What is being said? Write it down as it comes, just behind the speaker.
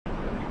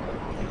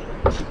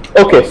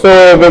Okay,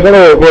 so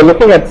we're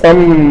looking at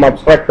some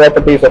abstract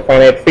properties of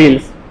finite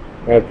fields.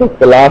 I think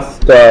the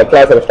last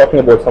class I was talking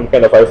about some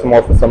kind of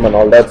isomorphism and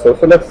all that. So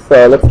let's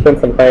spend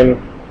some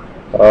time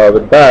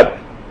with that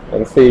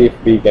and see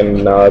if we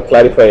can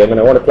clarify. I mean,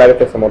 I want to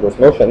clarify some of those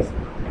notions.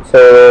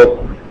 So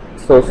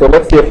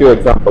let's see a few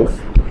examples.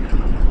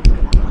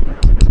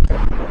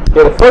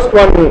 Okay, the first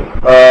one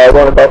I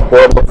want to talk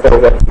about is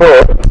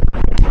F4.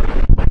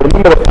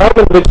 Remember, the form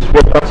in which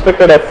we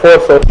constructed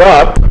F4 so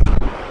far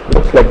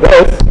looks like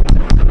this,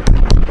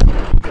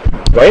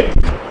 right?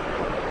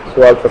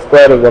 So alpha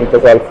square is 1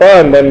 plus alpha,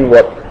 and then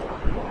what?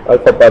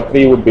 Alpha power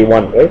 3 would be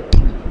 1, right?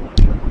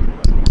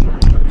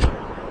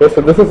 Okay,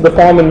 so this is the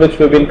form in which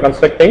we've been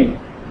constructing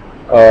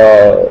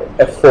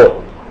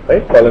F4,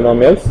 right?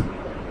 Polynomials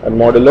and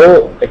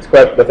modulo x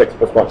squared plus x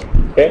plus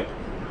 1. Okay,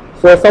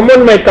 so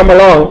someone might come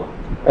along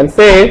and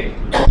say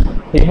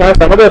he has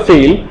another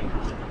field,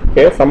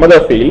 okay, some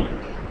other field,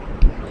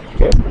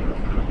 okay.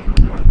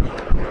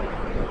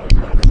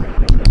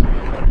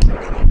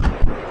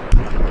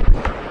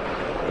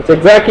 It's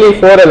exactly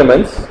 4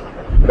 elements,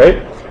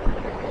 right?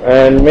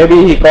 And maybe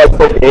he calls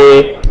it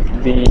A,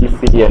 B,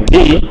 C, and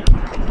D,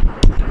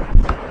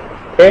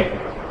 okay,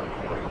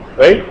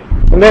 right?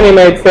 And then he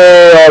might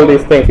say all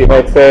these things. He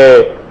might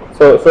say,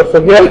 so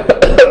here,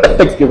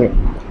 excuse me.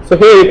 So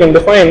here you can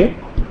define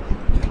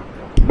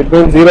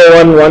between 0,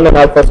 1, 1 and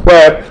alpha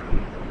square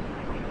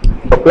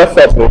the plus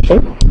operation.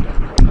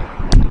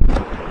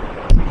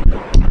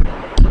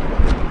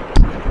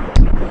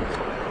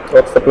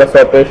 What's the plus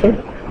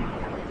operation?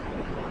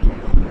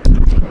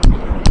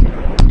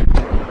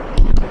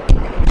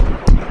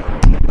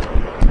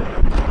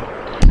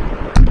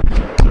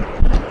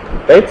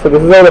 Right, so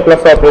this is how the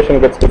plus operation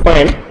gets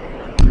defined.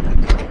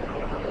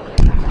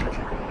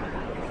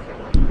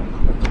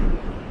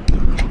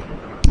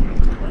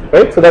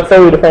 Right, so that's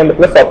how we define the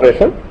plus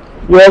operation.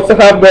 You also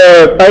have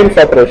the times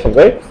operation,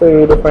 right? So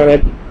you define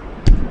it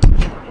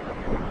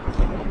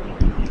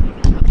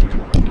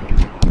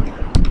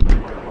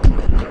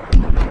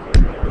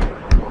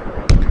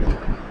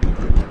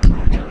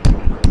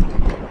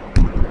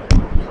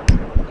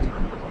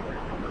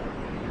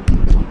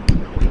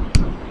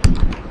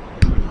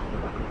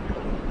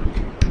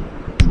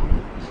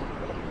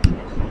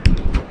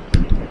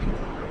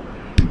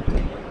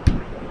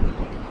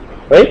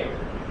right.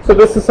 So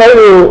this is how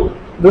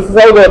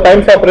the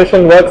times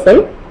operation works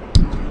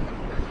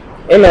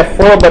in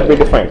F4 that we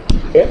defined.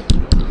 Okay.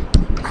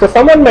 So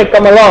someone might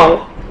come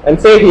along and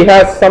say he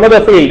has some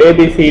other field A,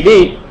 B, C,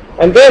 D,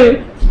 and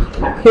then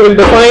he will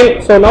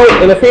define. So now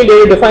in a field he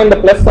will define the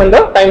plus and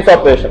the times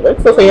operation, right?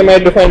 So he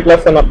might define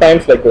plus and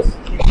times like this.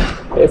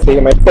 Okay, so he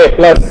might say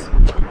plus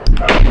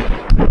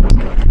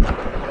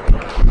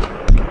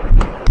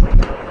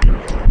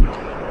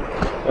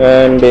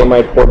and they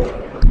might put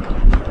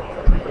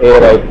A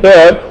right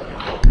here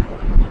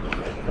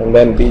and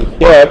then B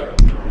here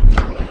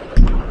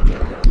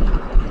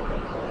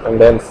and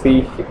then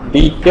C,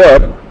 D here,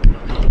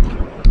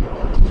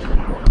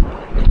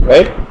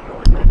 right?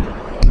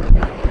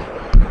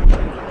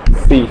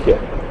 C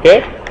here,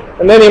 okay?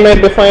 And then you may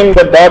define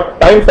the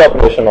dot times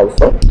operation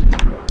also.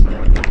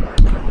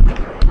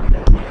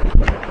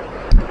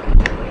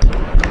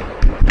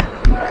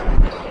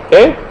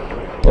 Okay,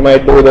 you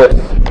might do this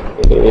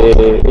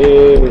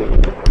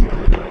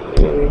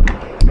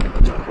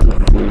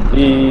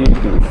B,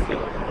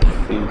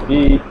 C,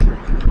 D,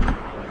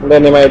 and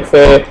then you might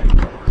say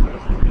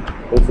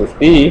this is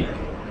B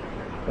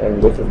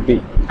and this is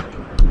B.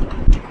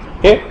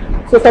 Okay,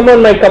 so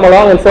someone might come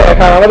along and say I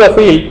have another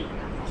field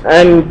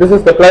and this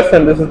is the plus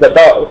and this is the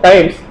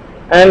times,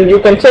 and you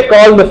can check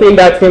all the field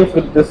axioms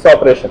with these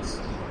operations.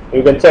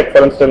 You can check,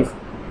 for instance,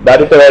 the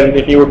additive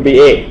identity would be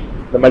A,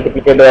 the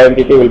multiplicative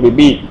identity will be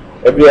B,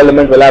 every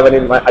element will have an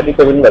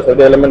additive inverse,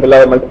 every element will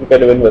have a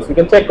multiplicative inverse. You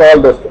can check all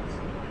those things.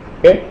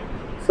 Okay,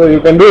 so you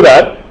can do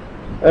that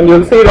and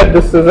you'll see that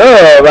this is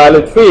a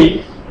valid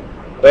field,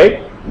 right?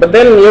 But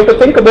then you have to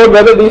think about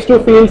whether these two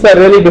fields are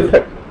really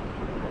different.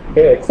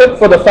 Okay, except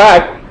for the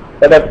fact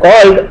that I've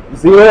called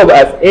 0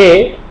 as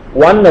A,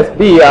 1 as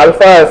B,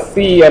 alpha as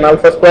C, and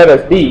alpha square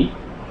as D.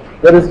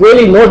 There is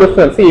really no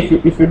difference. See,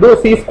 if you do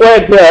C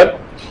squared here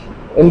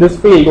in this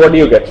field, what do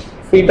you get?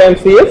 C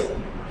times C is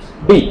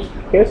D.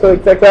 Okay, so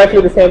it's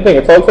exactly the same thing.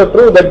 It's also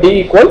true that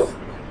D equals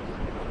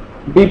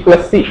B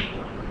plus C.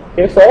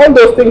 Okay, so all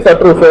those things are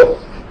true.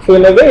 So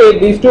in a way,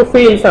 these two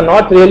fields are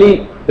not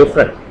really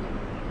different.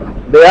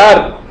 They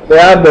are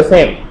the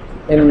same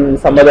in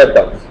some other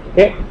terms.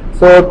 Okay,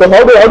 so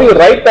how do you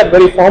write that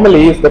very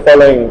formally is the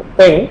following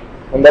thing,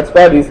 and that's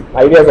where these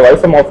ideas of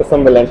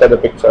isomorphism will enter the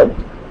picture.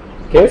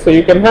 Okay, so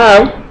you can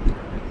have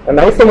an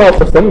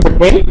isomorphism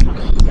between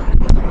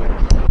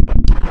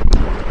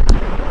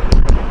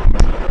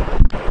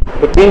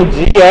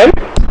G and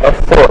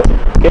F4.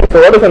 Okay, so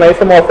what is an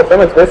isomorphism?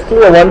 It's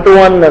basically a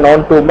one-to-one and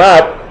on-to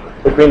map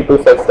between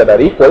two sets that are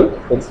equal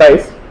in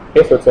size.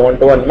 Okay, so it's a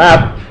one-to-one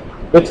map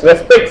which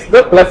respects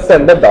the plus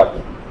and the dot.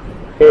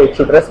 Okay,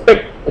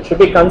 it should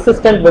be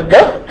consistent with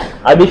the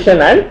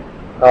addition and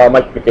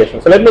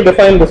multiplication. So let me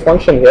define this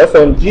function here.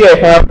 So in G I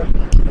have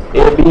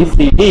a, b,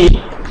 c,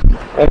 d,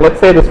 and let's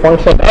say this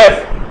function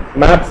f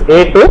maps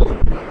a to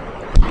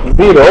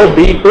 0,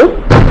 b to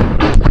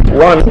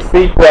 1,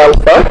 c to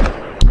alpha,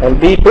 and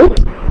d to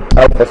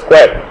alpha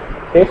squared.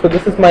 Okay, so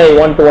this is my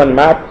one-to-one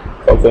map,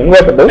 it's also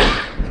invertible,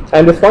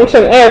 and this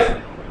function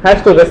f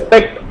has to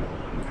respect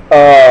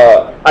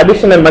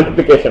addition and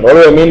multiplication. What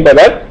do I mean by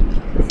that?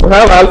 If you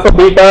have alpha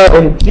beta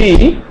in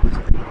G,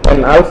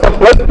 and alpha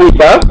plus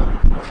beta,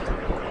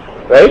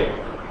 right,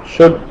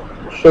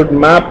 should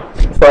map,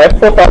 so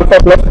f of alpha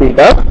plus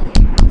beta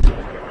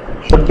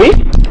should be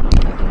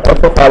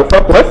f of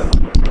alpha plus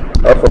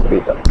f of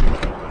beta.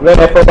 Then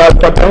f of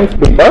alpha times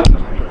beta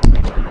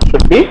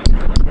should be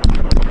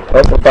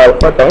f of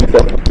alpha times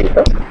f of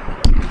beta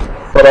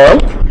for all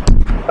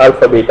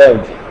alpha beta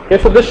in G.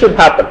 Okay, so this should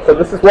happen. So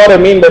this is what I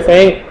mean by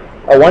saying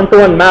a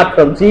one-to-one map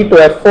from G to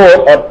F4,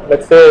 or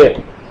let's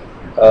say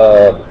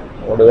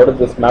what is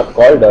this map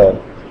called?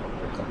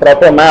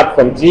 Proper map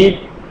from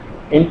G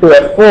into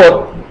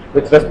F4,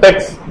 which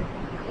respects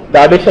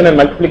the addition and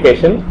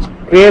multiplication,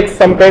 creates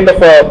some kind of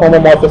a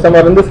homomorphism,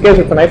 or in this case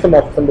it's an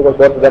isomorphism because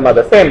both of them are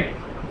the same.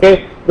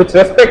 Okay, which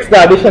respects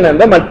the addition and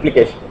the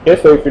multiplication. Okay,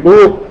 so if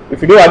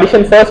you do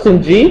addition first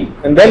in G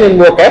and then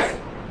invoke F,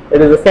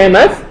 it is the same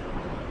as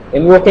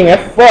invoking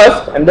F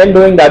first and then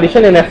doing the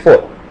addition in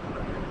F4.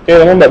 Okay,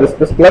 remember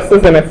this plus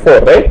is in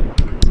F4, right?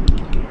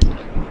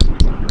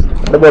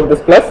 What about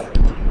this plus?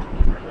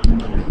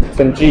 It's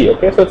in G.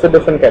 Okay, so it's a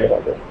different kind of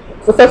object.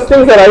 So such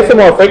things are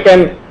isomorphic,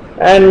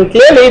 and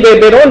clearly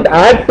they don't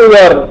add to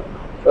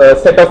your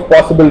set of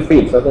possible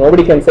fields. So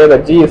nobody can say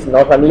that G is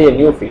not only a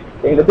new field.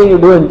 Okay, the thing you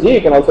do in G,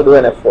 you can also do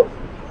in F4.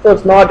 So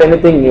it's not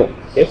anything new.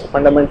 Okay, so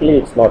fundamentally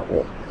it's not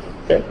new.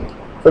 Okay,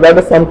 so that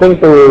is something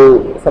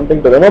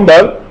to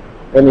remember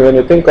when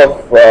you think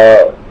of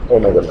oh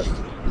my goodness,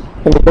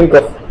 when you think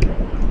of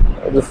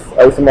this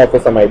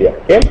isomorphism idea.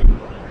 Okay,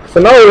 so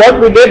now what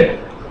we did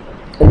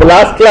in the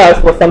last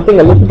class was something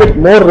a little bit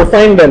more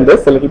refined than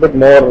this, a little bit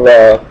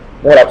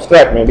more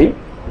abstract maybe.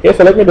 Okay,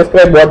 so let me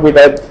describe what we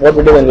did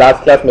in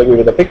last class, maybe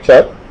with a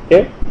picture.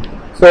 Okay,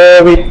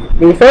 so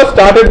we first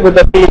started with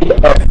the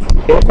field f,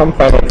 okay, some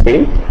finite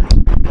field.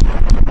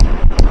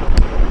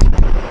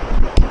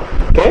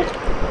 Okay,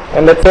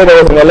 and let's say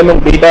there was an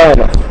element beta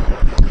and f.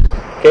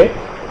 Okay,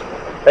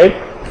 right.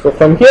 So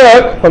from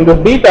here, from this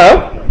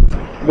beta,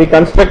 we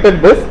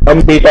constructed this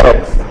beta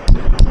x.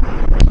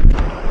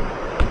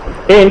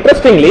 Okay,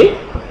 interestingly,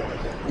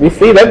 we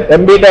see that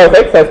m beta of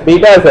x has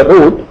beta as a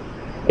root.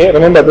 Okay,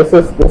 remember this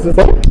is a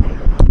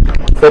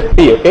set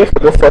P. Okay, so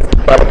this is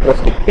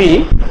characteristic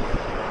P.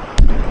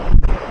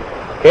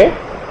 Okay,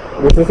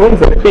 this is in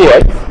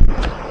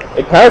ZPX.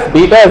 It has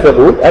beta as a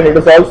root and it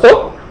is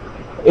also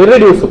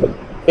irreducible.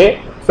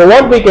 Okay, so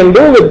what we can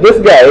do with this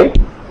guy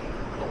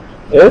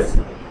is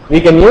we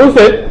can use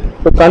it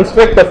to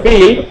construct a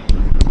field.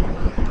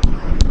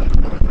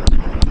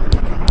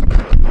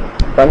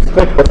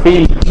 Construct the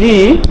field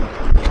G,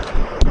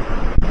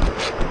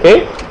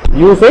 okay,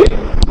 using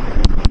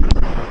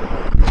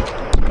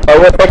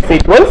power of x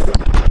equals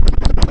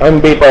m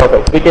beta of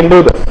x. We can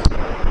do this,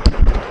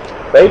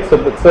 right? So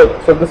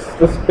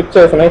this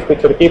picture is a nice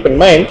picture to keep in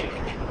mind.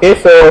 Okay,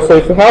 so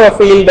if you have a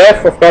field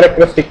f of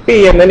characteristic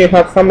P and then you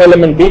have some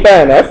element beta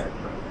and f,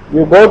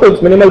 you go to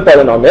its minimal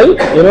polynomial.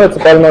 You know it's a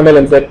polynomial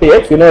in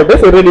ZPX. You know it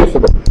is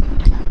irreducible.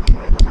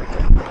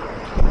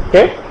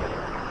 Okay,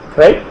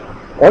 right?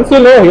 Once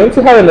you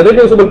have an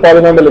irreducible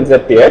polynomial in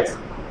ZPX,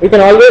 you can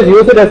always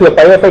use it as your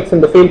pi of x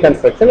in the field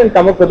construction and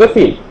come up with a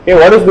field. Okay,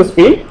 what is this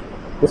field?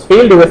 This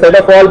field is a set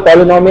of all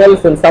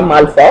polynomials in some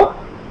alpha.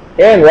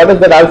 Okay, and what does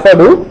that alpha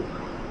do?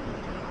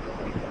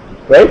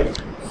 Right?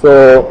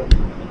 So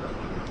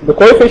the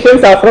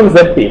coefficients are from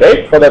ZP,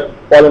 right? For the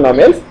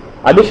polynomials.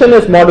 Addition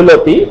is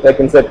modulo P, like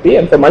in ZP,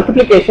 and for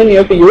multiplication you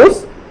have to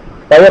use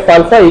pi of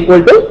alpha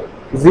equal to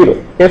 0.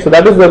 Okay, so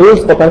that is the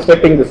rules for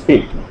constructing this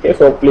field. Okay,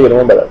 so please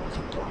remember that.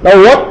 Now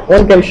what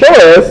one can show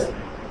is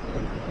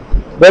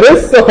there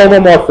is a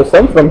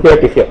homomorphism from here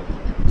to here.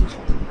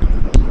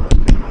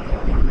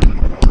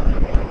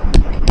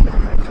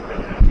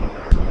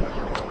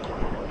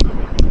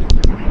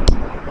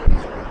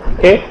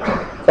 Okay,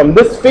 from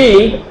this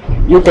field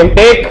you can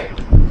take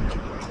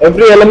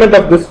every element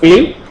of this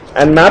field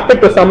and map it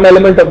to some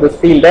element of this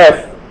field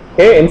f,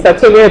 okay, in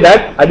such a way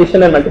that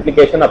addition and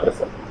multiplication are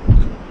present.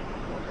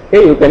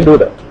 Okay, you can do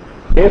that.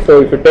 Okay,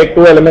 so if you take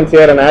two elements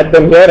here and add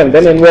them here and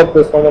then invoke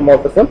this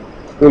homomorphism,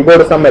 you will go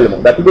to some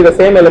element. That will be the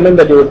same element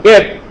that you would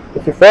get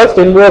if you first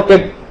invoke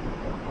it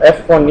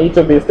f on each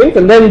of these things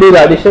and then do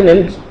the addition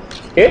in.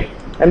 Okay,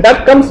 and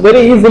that comes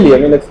very easily. I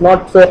mean, it's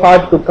not so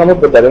hard to come up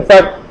with that. In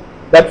fact,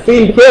 that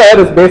field here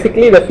is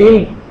basically the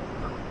field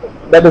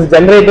that is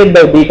generated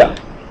by beta.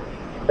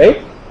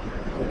 Right?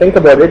 Think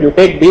about it. You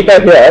take beta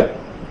here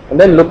and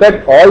then look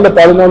at all the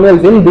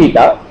polynomials in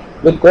beta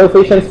with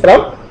coefficients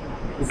from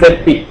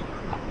ZP.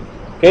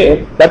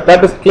 Okay,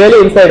 that is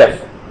clearly inside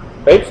f,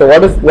 right? So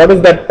what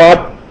is that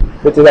part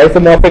which is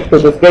isomorphic to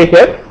this guy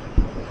here?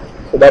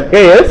 So that guy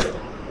is,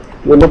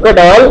 you look at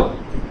all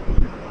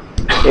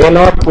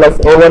A0 plus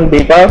A1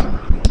 beta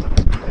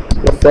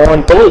plus so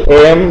on till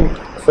AM.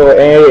 So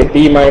AD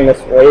minus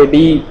 1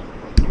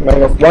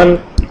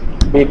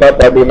 beta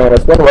per D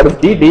minus 1. What is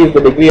D? D is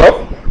the degree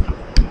of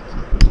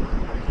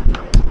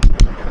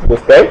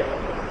this guy,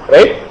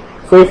 right?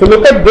 So if you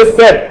look at this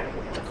set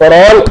for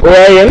all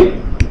OIN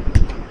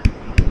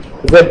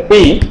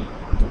ZP,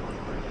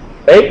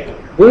 right?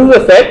 This is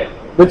a set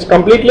which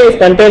completely is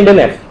contained in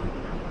F,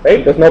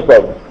 right? There's no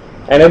problem.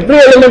 And every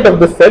element of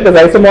this set is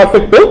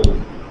isomorphic to,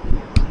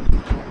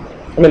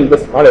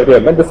 this not every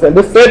element, this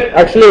set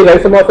actually is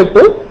isomorphic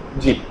to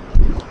G.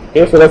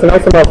 Okay, so that's an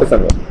isomorphism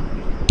here.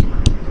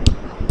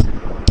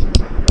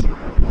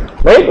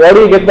 Right? What do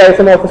you get the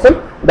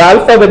isomorphism? The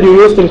alpha that you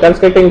used in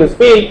constructing this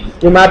field,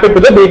 you map it to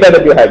the beta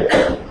that you had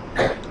here.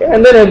 Okay,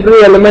 and then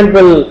every element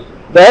will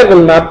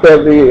map to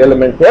every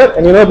element here,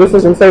 and this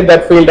is inside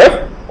that field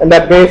F, and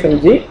that base in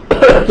G.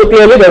 So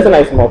clearly there's an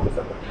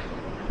isomorphism.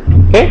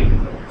 Okay,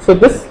 so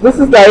this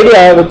is the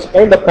idea which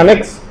kind of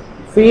connects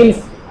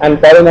fields and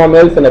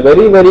polynomials in a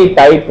very, very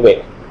tight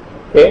way.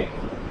 Okay,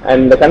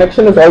 and the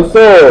connection is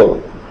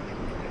also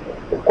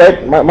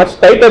quite much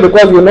tighter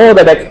because you know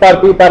that x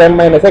bar p bar m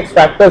minus x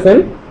factors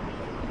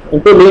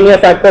into linear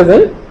factors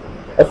in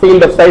a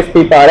field of size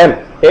p bar m.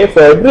 Okay,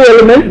 so every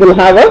element will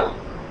have a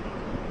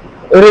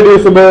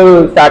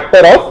irreducible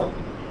factor of,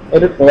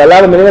 will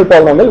have a minimal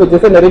polynomial which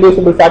is an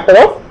irreducible factor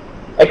of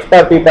x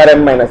bar p bar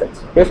m minus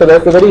x. Okay, so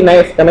there's a very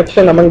nice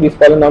connection among these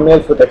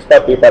polynomials with x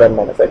bar p bar m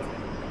minus x.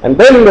 And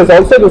then there's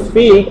also this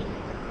field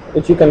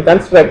which you can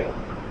construct,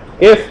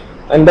 okay,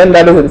 and then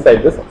that is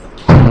inside this.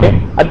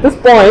 Okay, at this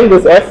point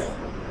this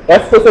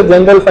F is a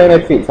general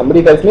finite field.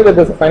 Somebody tells me that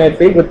there's a finite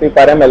field with p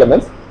bar m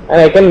elements, and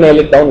I can nail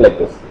it down like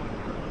this.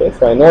 Okay,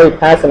 so I know it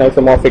has an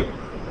isomorphic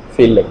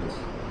field like this.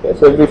 Okay,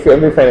 so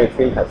every finite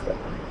field has that.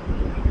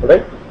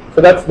 Right?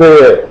 So that's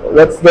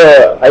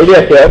the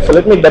idea here. So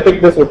let me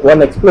depict this with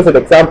one explicit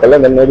example,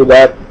 and then maybe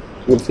that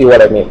you'll see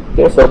what I mean.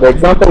 Okay, so the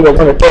example we're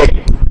going to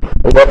take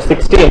is of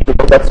 16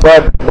 because that's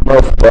where the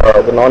most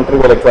the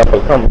non-trivial example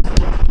comes.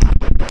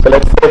 So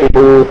let's say we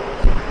do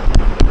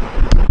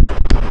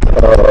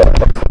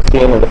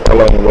 16 in the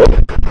following way.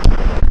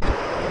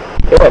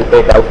 Okay, I'll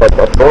take alpha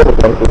plus 4 is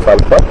 1 plus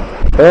alpha.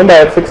 Remember,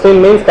 if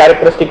 16 means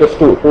characteristic is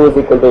 2. 2 is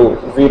equal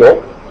to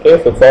 0.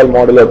 Okay, so it's all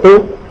modulo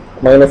 2.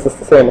 Minus is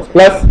the same as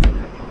plus.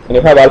 And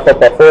you have alpha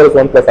per 4 is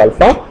 1 plus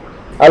alpha.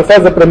 Alpha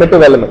is a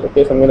primitive element.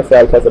 Okay, so I'm going to say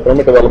alpha is a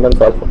primitive element.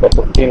 So alpha per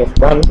 15 is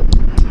 1.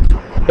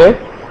 Okay.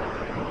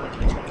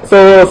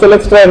 So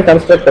let's try and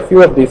construct a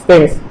few of these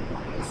things.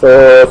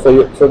 So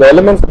the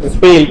elements of this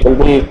field will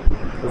be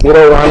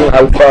 0, 1,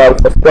 alpha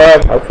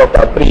squared, alpha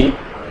per 3.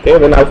 Okay,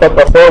 then alpha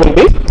per 4 will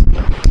be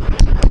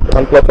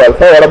 1 plus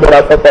alpha. What about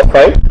alpha per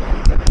 5?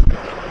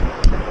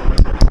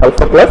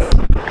 Alpha plus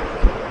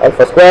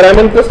alpha square. I'm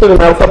interested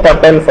in alpha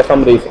per 10 for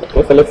some reason.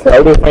 Okay, so let's see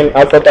how do you find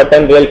alpha per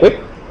 10 real quick.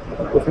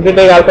 You simply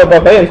take alpha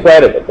per 5 and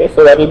square it. Okay,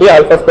 so that will be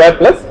alpha square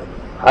plus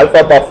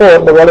alpha per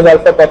 4. But what is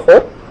alpha per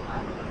 4?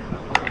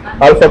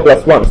 Alpha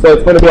plus 1. So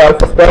it's going to be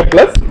alpha square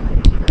plus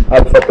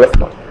alpha plus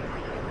 1.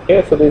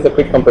 Okay, so these are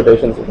quick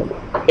computations you can do.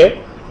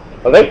 Okay,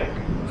 all right.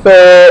 So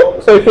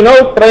if you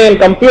now try and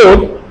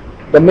compute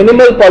the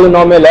minimal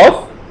polynomial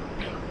of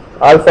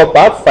alpha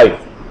per 5.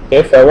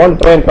 Okay, so I want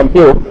to try and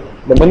compute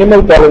the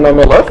minimal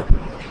polynomial of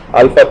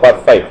alpha per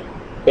 5.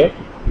 Okay,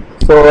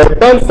 so it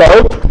turns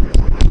out,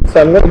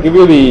 so I'm going to give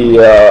you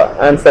the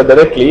answer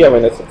directly. I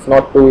mean, it's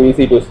not too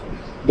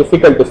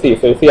difficult to see.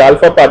 So you see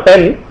alpha per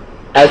 10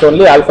 has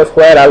only alpha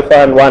square, alpha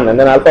and 1, and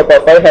then alpha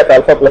per 5 has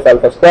alpha plus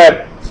alpha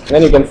square. And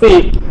then you can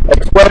see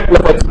x squared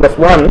plus x plus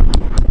 1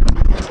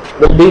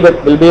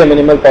 will be a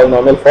minimal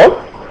polynomial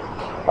for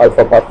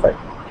alpha per 5.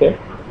 Okay,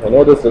 I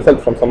know this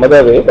result from some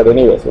other way, but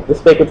anyway, so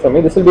just take it from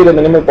me. This will be the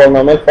minimal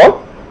polynomial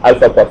for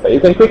alpha per 5. You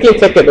can quickly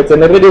check it. It's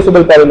an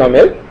irreducible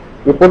polynomial.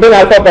 You put in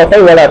alpha per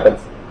 5, what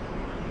happens?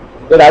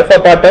 You get alpha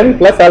per 10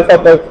 plus alpha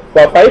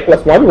per 5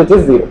 plus 1, which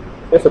is 0.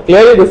 Okay, so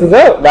clearly this is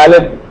a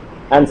valid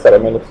answer. I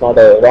mean, it's not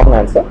a wrong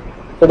answer.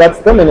 So that's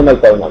the minimal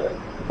polynomial.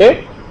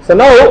 Okay. So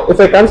now, if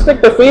I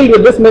construct a field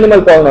with this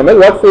minimal polynomial,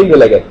 what field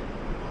will I get?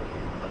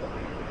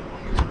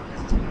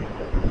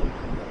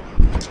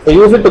 So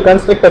use it to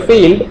construct a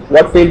field.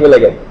 What field will I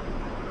get?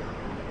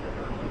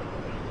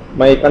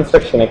 My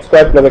construction x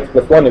squared plus x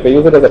plus 1. If I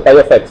use it as a pi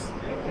of x,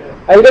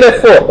 I will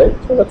get f4,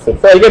 right? So that's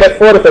it. So I get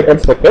f4 if I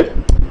construct it.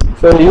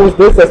 So I use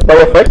this as pi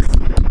of x.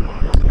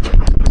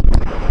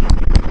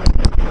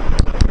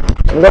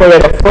 I'm going to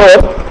get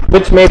f4,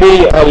 which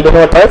maybe I will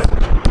denote as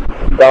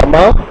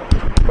gamma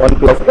 1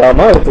 plus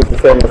gamma, which is the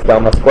same as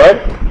gamma squared,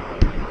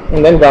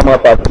 and then gamma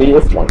per 3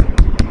 is 1.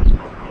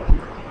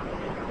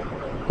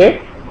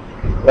 Okay,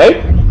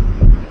 right?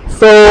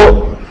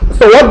 So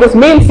what this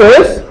means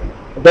is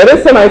there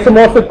is an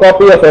isomorphic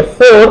copy of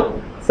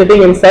f4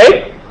 sitting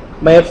inside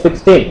my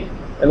f16.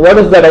 And what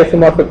is that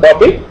isomorphic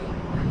copy?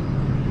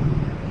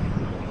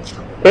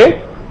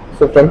 Okay,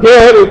 so from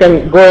here you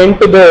can go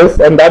into this,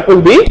 and that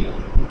will be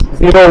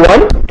 0,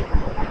 1,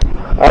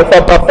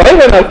 alpha per 5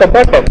 and alpha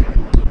per 10.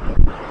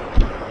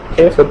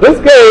 Okay, so this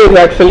guy is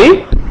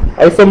actually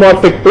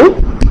isomorphic to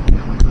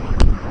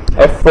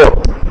F4.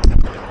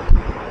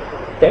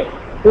 Okay,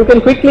 you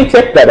can quickly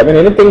check that. I mean,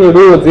 anything you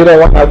do with 0,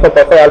 1, alpha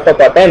power 5, alpha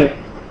power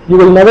 10, you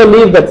will never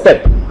leave that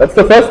set. That's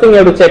the first thing you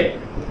have to check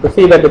to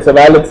see that it's a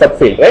valid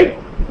subfield, right?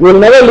 You will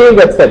never leave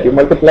that set. You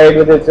multiply it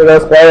with each other,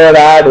 square,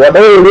 add,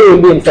 whatever you do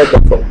will be inside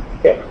that set.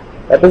 Okay,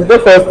 that is the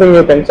first thing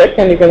you can check,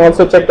 and you can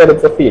also check that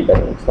it's a field. I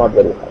mean, it's not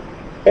very hard.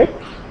 Okay,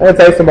 and it's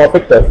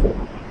isomorphic therefore.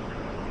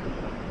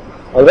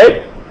 All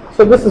right.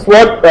 So this is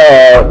what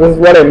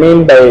I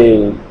mean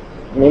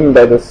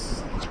by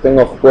this thing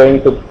of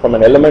going from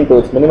an element to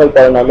its minimal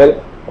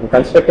polynomial and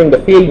constructing the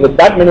field with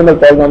that minimal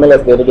polynomial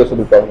as the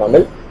irreducible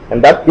polynomial,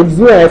 and that gives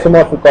you an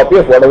isomorphic copy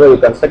of whatever you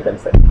construct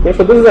inside. Okay,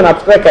 so this is an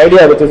abstract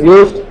idea which is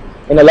used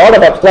in a lot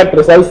of abstract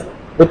results,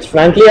 which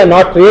frankly are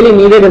not really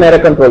needed in error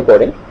control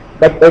coding,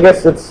 but I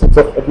guess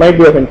it might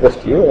be of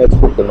interest to you, and it's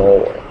good to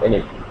know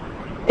anyway.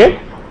 Okay,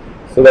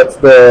 so that's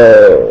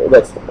the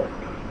point.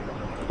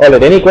 All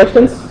right, any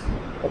questions?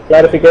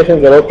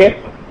 Clarifications are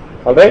okay.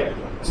 All right.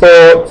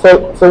 So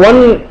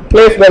one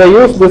place where I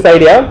used this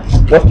idea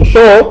was to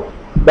show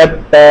that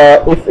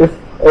if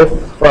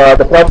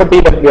the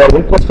property that we are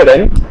interested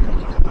in,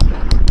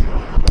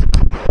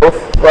 if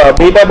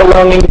beta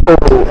belonging to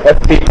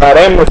Fp par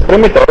m is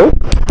primitive,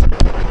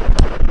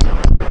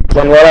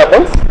 then what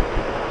happens?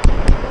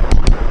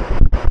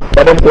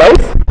 That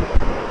implies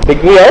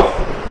degree of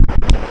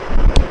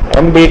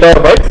m beta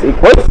of x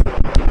equals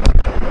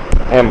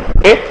m.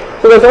 Okay.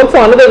 So there's also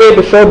another way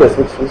to show this,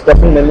 which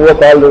doesn't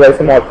invoke all the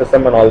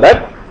isomorphism and all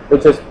that,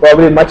 which is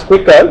probably much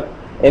quicker.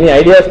 Any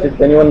ideas? Did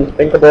anyone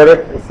think about it?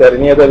 Is there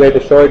any other way to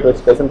show it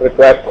which doesn't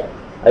require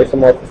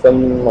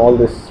isomorphism, all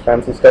this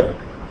fancy stuff?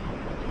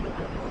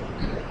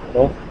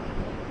 No?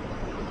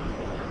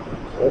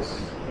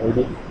 Yes,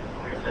 maybe.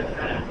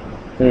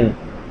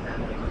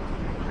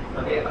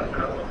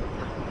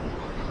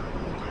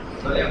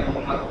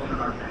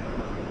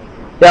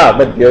 Yeah,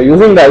 but you're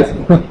using the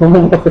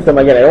isomorphism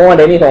again. I don't want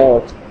any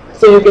homomorphism.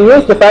 So you can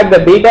use the fact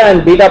that beta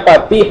and beta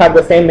par p have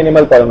the same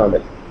minimal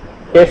polynomial.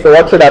 Okay, so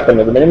what should happen?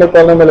 The minimal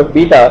polynomial of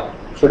beta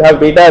should have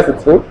beta as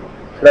its root,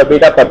 should have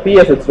beta par p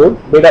as its root,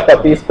 beta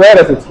par p square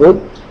as its root,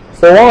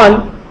 so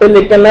on till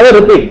it can never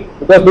repeat.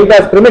 Because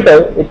beta is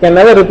primitive, it can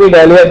never repeat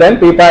earlier than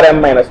p par m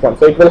minus 1.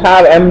 So it will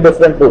have m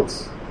different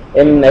roots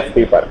in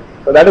Fp par m.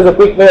 So that is a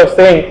quick way of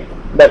saying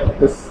that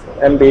this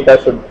m beta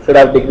should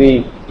have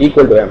degree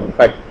equal to m. In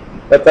fact,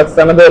 that's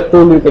another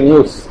tool you can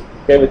use.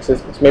 Okay, which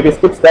maybe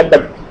skips that,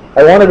 but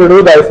I wanted to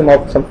do the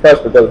isomorphism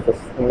first because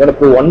I'm going to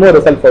prove one more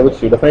result for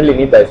which you definitely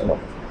need the isomorphism.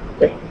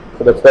 Okay,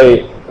 so that's why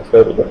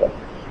we do that.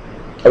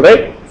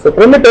 Alright, so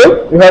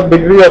primitive, you have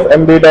degree of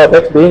m beta of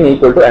x being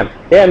equal to m.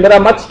 Okay, and there are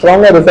much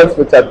stronger results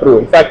which are true.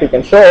 In fact, you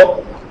can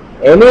show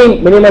any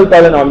minimal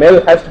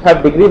polynomial has to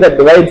have degree that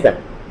divides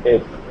them. Okay,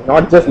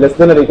 not just less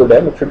than or equal to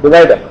m, it should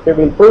divide them. Okay,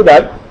 we'll prove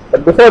that,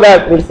 but before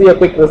that, we'll see a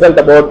quick result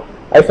about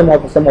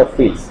isomorphism of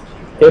fields.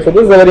 Okay, so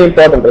this is a very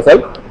important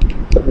result.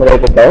 Let me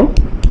write it down.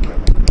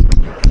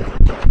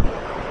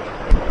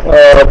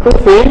 Two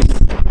fields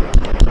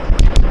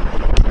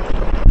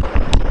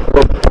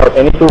with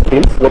any two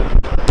fields with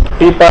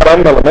p par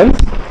m elements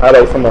are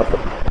isomorphic.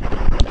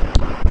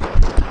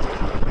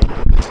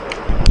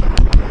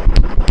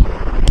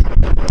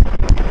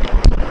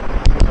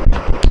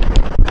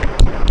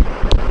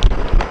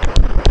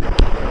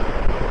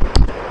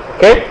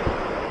 Okay.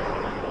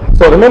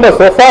 So remember,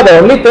 so far the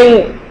only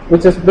thing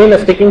which has been a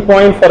sticking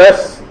point for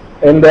us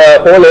in the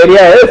whole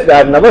area is I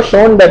have never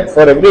shown that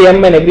for every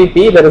m and every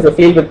p there is a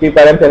field with p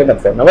par m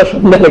elements. I have never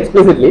shown that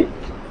explicitly.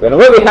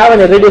 Whenever we have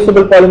an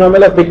irreducible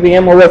polynomial of degree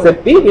m over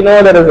zp, we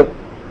know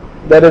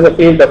there is a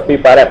field of p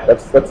par m.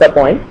 That's the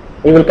point.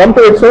 We will come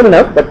to it soon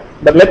enough. But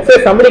let's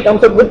say somebody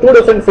comes up with two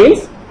different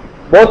fields,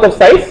 both of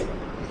size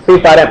p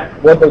par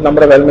m, both of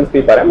number of elements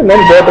p par m, and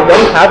then both of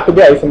them have to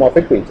be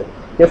isomorphic to each other.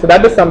 Okay, so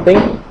that is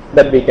something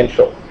that we can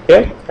show.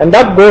 Okay, and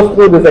that goes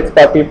through this x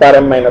bar p par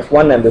m minus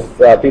 1 and this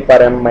p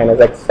par m minus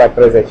x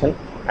factorization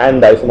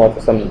and the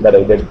isomorphism that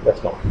I did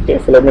just now. Okay,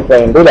 so let me try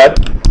and do that.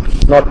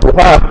 It's not too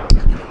hard.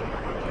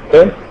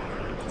 Okay,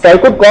 so I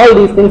could call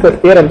these things as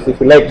theorems if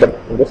you like, but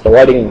I'm just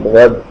avoiding the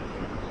word.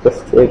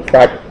 Just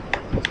fact,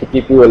 just to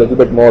keep you a little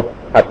bit more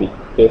happy.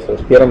 Okay, so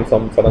theorem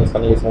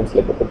suddenly sounds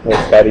like a bit more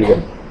scary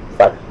than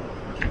fact.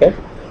 Okay,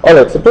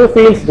 alright. So two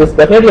fields just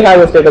definitely have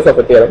a status of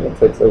a theorem.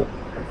 It's a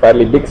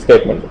fairly big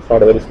statement. It's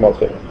not a very small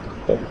statement.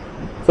 Okay.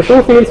 So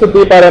two fields with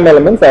p par m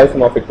elements are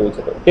isomorphic to each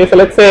other. Okay, so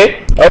let's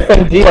say f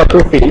and g are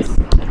two fields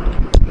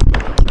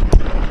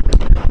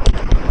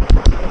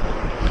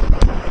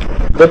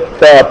with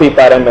p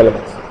par m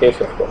elements. Okay,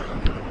 so of course.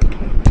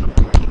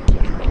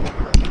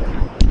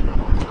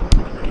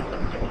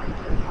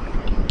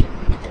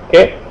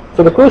 Okay,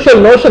 so the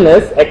crucial notion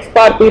is x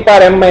bar p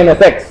par m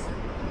minus x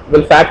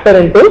will factor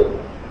into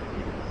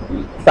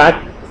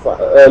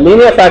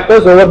linear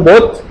factors over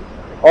both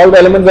all the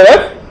elements of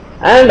f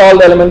and all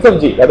the elements of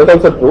g. That is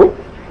also true.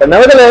 But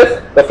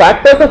nevertheless, the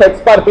factors of x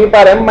bar p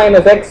par m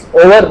minus x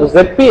over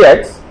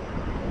zpx,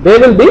 they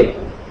will be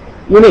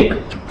unique.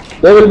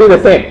 They will be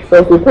the same. So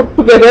if you put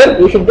together,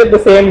 you should get the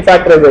same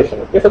factorization.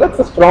 Okay, so that's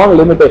a strong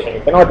limitation.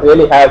 You cannot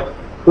really have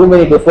too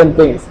many different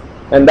things,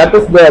 and that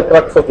is the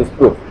crux of this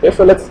proof. Okay,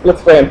 so let's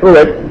try and prove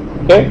it.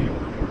 Okay,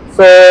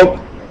 so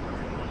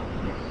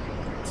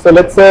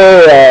let's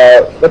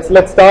say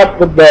let's start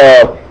with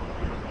the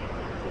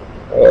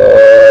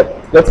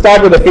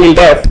field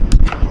f.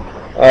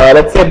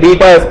 Let's say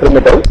beta is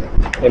primitive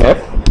in f.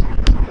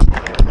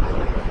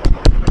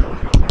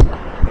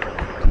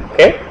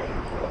 Okay,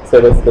 so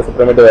this is a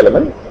primitive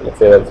element. Let's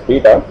say that's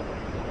beta.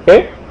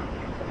 Okay,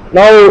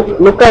 now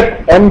look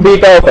at m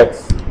beta of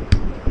x.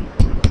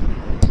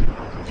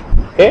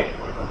 Okay,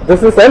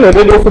 this is an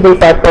irreducible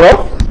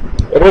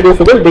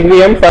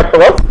degree m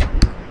factor of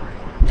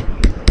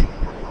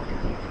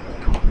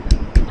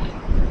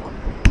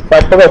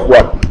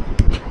what?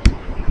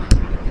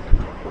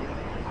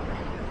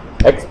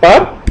 X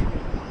power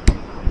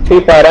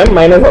p power m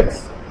minus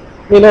x.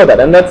 We know that,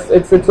 and that's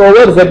it's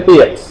over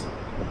zpx,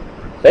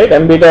 right?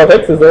 M beta of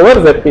x is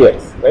over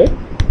zpx, right?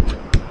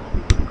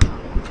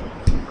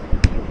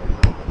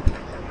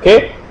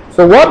 Okay,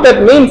 so what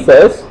that means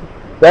is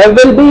there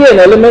will be an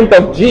element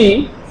of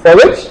G for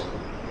which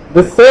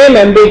the same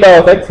m beta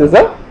of x is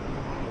a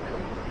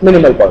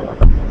minimal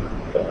polynomial.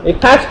 So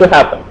it has to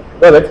happen.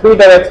 So x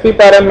beta of xp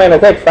power m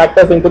minus x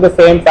factors into the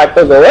same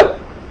factors over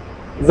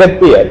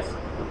zpx,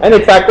 and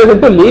it factors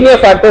into linear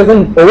factors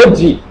over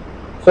G.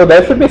 So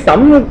there should be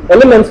some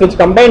elements which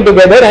combine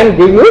together and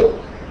give you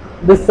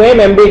the same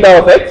m beta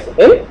of x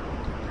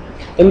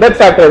in that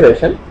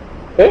factorization.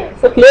 Okay,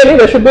 so clearly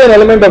there should be an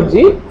element of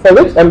G for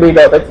which m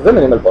beta of x is a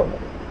minimal polynomial.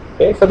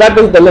 Okay, so that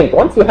is the link.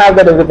 Once you have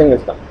that, everything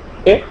is done.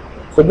 Okay,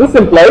 so this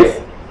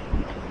implies,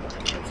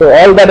 so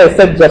all that I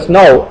said just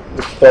now,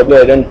 which probably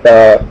I didn't,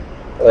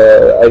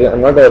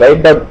 I'm not going to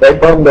write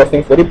down those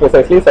things very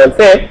precisely. So I'll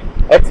say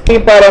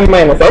xp power m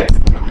minus x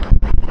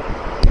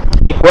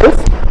equals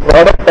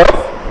product of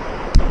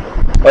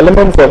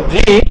elements of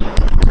G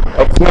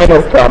x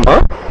minus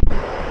gamma,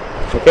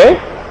 okay,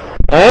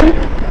 and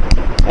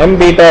m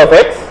beta of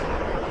x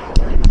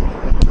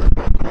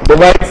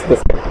divides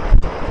this,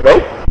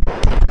 right,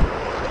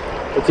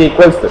 which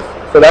equals this.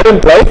 So that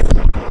implies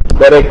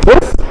there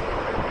exists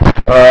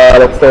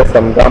let's say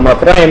some gamma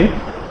prime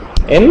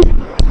in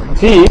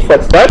G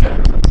such that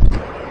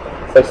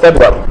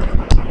what?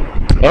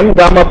 M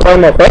gamma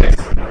prime of x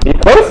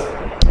equals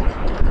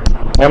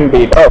m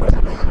beta of x.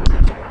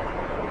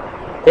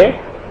 Okay,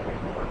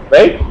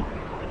 right?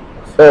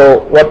 So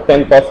what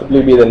can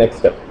possibly be the next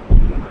step?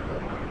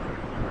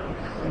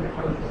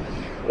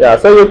 Yeah,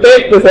 so you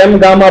take this m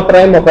gamma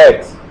prime of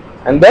x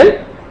and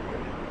then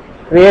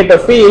create a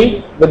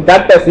field with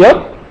that as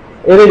your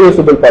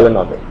irreducible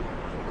polynomial.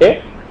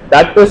 Okay,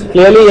 that is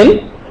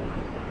clearly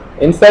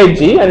inside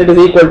G and it is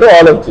equal to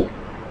all of G.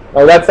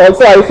 Now that's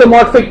also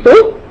isomorphic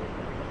to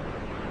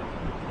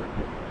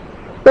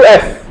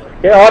f.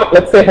 Okay, or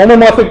let's say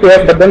homomorphic to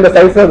f, but then the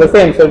sizes are the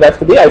same, so it has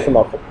to be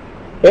isomorphic.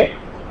 Okay,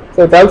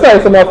 so it's also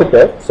isomorphic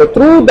to f. So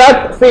through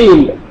that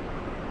field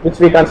which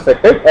we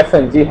constructed, f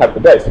and G have to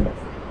be isomorphic.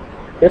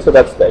 Okay, so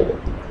that's the idea.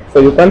 So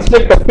you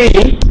construct a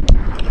field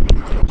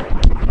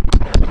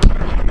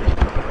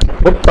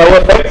with tau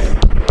of x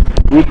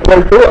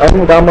equal to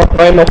m gamma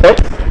prime of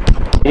x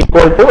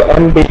equal to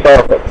m beta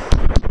of x.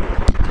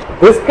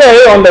 This guy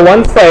on the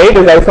one side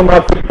is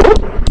isomorphic to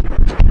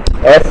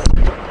f,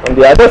 on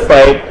the other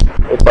side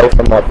it's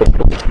isomorphic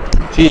to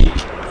G.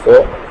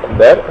 So from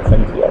there f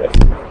and G are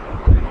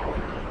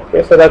isomorphic.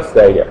 Okay, so that's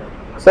the idea.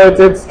 So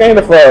it's kind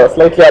of a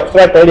slightly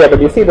abstract idea,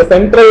 but you see the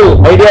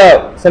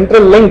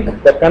central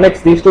link that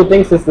connects these two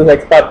things is this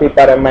x power p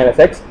power m minus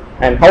x,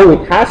 and how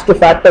it has to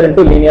factor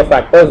into linear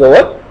factors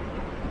over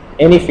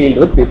any field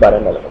with p power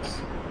m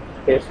elements.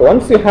 Okay, so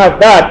once you have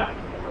that,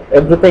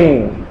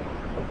 everything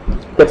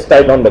gets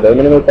tied on with it. The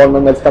minimal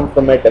polynomials come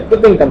from it,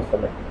 everything comes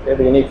from it. Okay,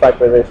 the unique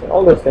factorization,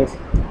 all those things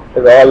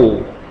is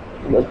all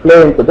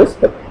play into this,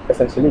 but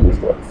essentially these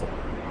two are the same.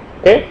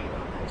 Okay,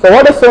 so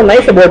what is so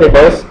nice about it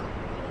is,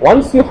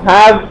 once you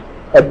have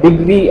a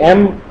degree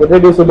m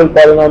irreducible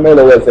polynomial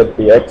over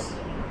zpx,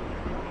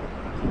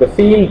 the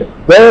field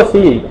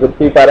with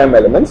p power m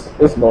elements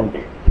is known to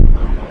you.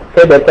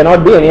 Okay, there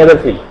cannot be any other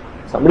field.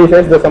 Somebody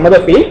says there's some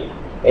other field,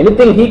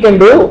 anything he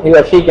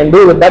or she can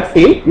do with that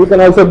field, you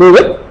can also do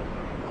with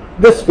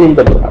this field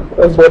that you have,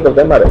 because both of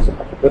them are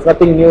isomorphic. There's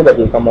nothing new that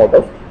will come out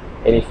of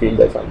any field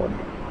that's unknown.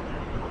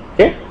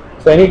 Okay,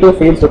 so any two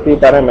fields with p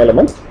power m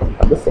elements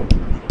are the same.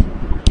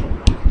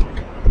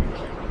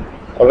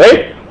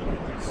 Alright,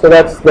 so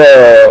that's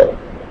the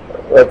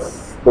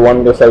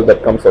one result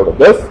that comes out of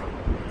this.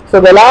 So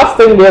the last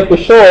thing we have to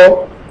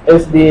show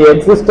is the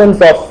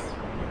existence of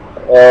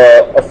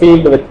a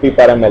field with p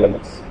power m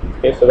elements.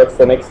 Okay, so that's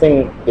the next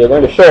thing we are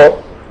going to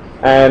show,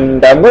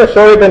 and I'm going to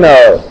show it in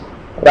a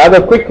rather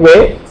quick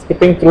way,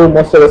 skipping through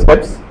most of the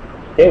steps.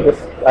 Okay,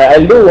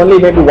 I'll do only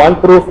maybe one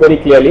proof very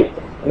clearly,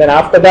 and then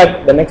after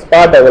that, the next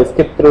part I will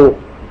skip through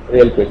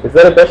real quick. Is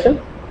there a question?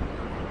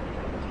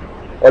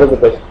 What is the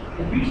question?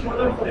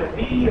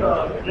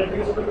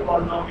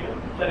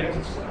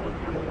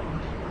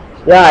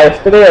 Yeah,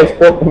 yesterday I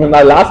spoke, in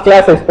my last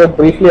class I spoke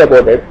briefly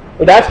about it.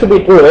 it has to be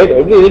true, right?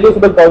 Every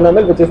irreducible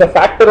polynomial which is a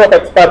factor of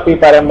x bar p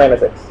bar m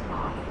minus x.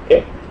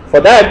 Okay. For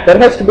that, there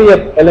has to be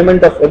an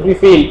element of every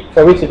field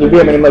for which it will be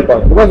a minimal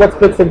polynomial, because that's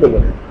split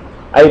simple.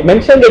 I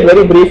mentioned it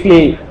very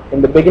briefly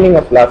in the beginning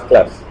of last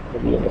class.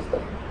 Maybe you missed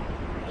that.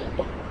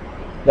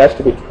 It has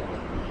to be true.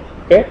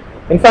 Okay.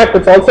 In fact,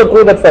 it's also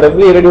true that for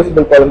every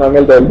irreducible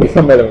polynomial there will be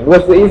some element.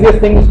 Because the easiest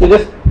thing is to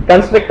just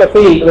construct a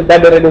field with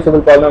that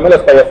irreducible polynomial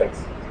as pi of x,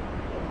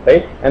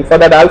 right? And for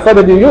that alpha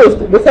that you used,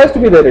 this has to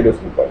be the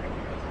irreducible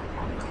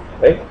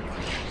polynomial, right?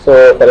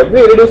 So for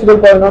every irreducible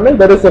polynomial,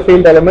 there is a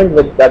field element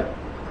with that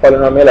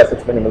polynomial as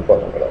its minimal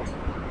polynomial also.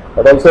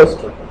 That also is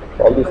true.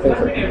 So all these things.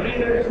 Every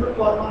irreducible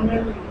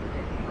polynomial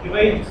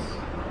divides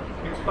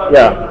x bar.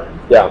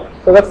 Yeah.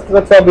 So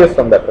that's obvious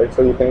from that, right?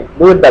 So you can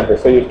do it that way.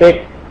 So you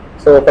take.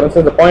 So for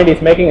instance, the point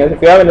he's making is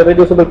if you have an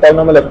irreducible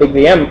polynomial of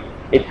degree m,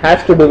 it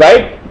has to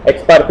divide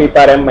x bar p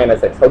bar m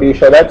minus x. How do you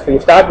show that? So you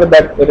start with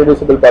that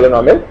irreducible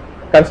polynomial,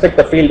 construct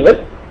a field with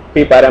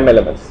p bar m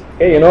elements.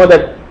 Okay, you know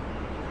that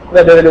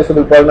the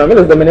irreducible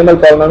polynomial is the minimal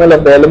polynomial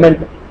of the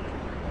element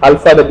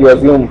alpha that you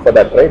assume for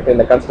that, right? In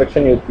the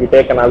construction, you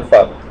take an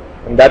alpha,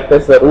 and that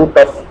is the root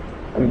of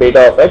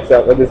beta of x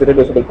with this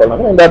irreducible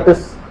polynomial, and that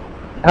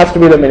has to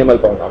be the minimal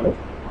polynomial,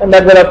 and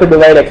that will have to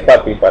divide x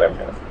bar p bar m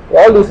minus. So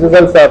all these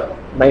results are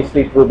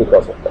nicely true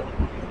because of that.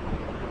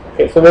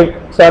 Okay, so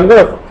I'm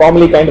going to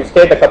formally kind of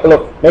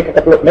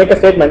make a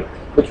statement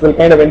which will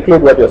kind of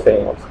include what you're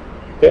saying also.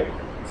 Okay,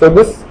 so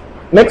this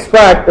next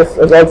fact is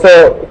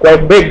also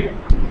quite big.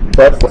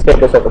 That's the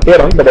status of the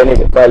theorem, but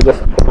anyway, so I'll just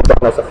put it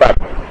down as a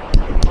fact.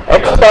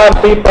 X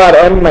bar p bar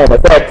m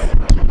minus x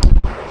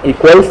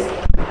equals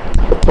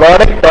the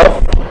product of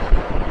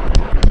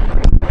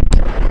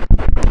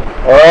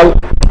all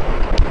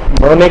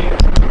monic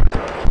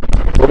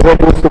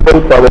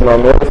irreducible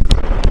polynomials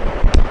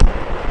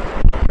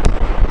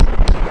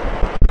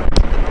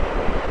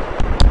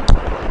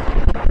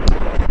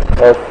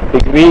of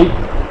degree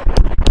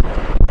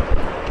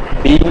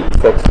d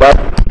such that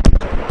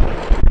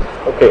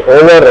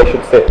over I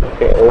should say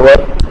over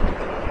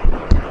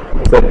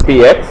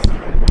zpx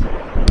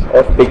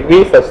of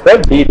degree such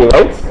that d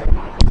divides m.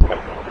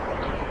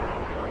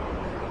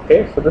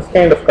 Okay, so this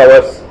kind of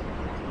covers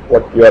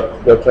what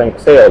you're trying to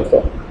say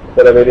also.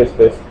 There are various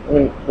ways. I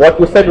mean, what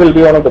you said will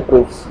be one of the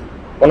proofs,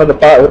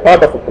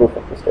 part of a proof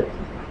of this statement.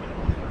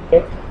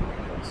 Okay,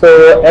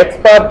 so x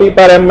bar p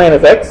bar m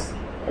minus x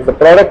is the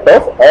product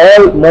of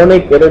all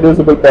monic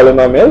irreducible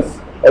polynomials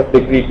of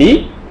degree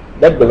d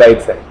that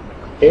divides m.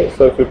 Okay,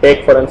 so if you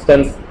take, for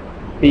instance,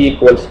 p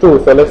equals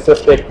 2, so let's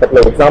just take a couple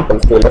of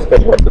examples to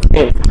illustrate what this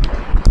means.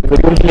 So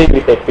usually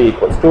we take p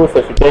equals 2, so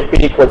if you take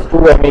p equals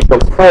 2, m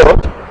equals 4,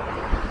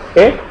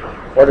 okay,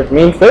 what it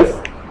means is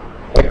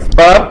x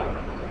bar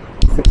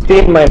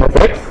 16 minus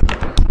x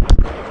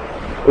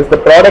is the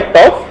product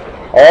of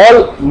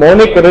all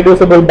monic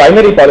irreducible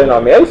binary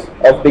polynomials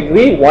of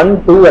degree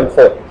 1, 2 and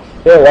 4.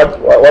 Okay,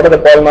 what are the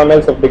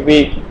polynomials of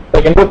degree,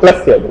 I can do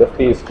plus here because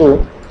p is 2.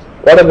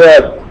 What are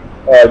the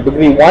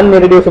degree 1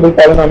 irreducible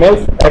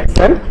polynomials, x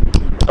and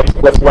x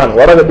plus 1.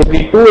 What are the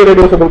degree 2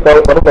 irreducible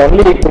polynomials? What are the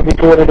only degree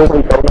 2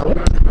 irreducible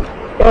polynomials?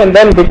 Okay, and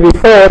then degree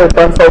 4, it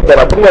turns out there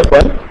are 3 of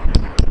them.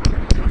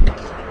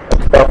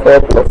 X bar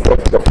 4 plus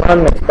x plus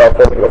 1, x bar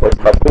 4 plus x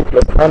bar 2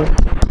 plus 1,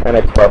 and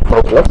x bar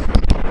 4 plus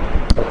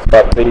x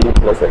bar 3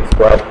 plus x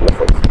square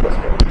plus x plus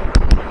 1.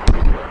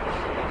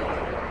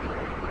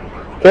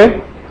 Okay,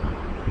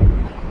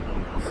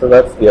 so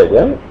that's the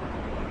idea.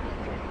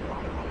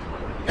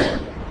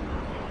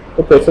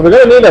 Okay, so we're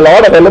going to need a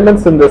lot of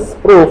elements in this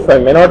proof. I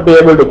may not be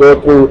able to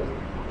go through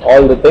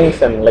all the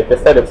things, and like I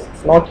said, it's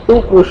not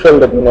too crucial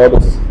that you know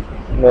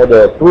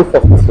the proof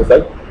of this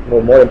result.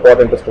 More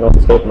important is to know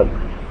the statement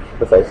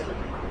precisely.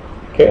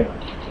 Okay,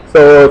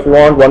 so if you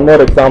want one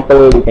more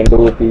example, you can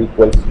do p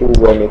equals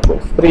 2, m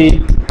equals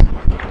 3.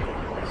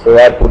 So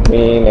that would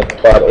mean x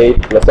bar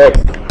 8 plus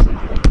x,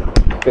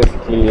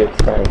 basically x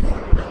times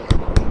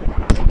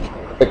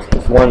x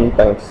plus 1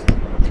 times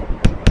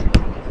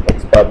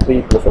x bar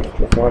 3 plus x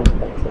plus 1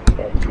 times x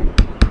bar 3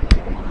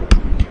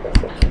 plus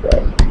x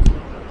squared.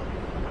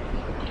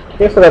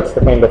 Okay, so that's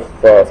the kind of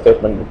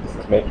statement that this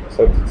is making,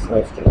 so it's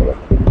nice to know that.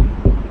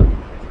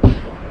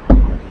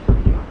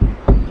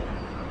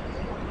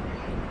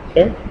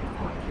 Okay,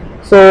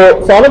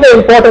 so another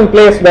important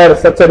place where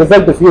such a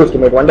result is used, you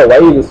might wonder why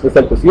this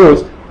result is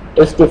used,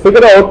 is to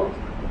figure out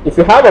if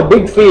you have a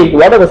big field,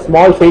 what are the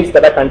small fields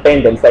that are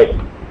contained inside it.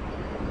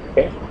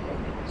 Okay,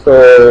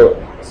 so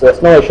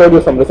just now I showed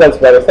you some results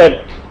where I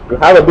said you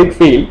have a big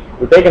field,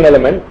 you take an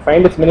element,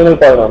 find its minimal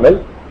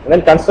polynomial, and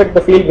then construct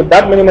the field with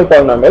that minimal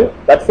polynomial.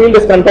 That field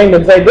is contained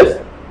inside this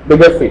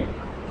bigger field.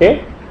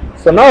 Okay,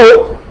 so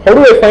now how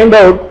do I find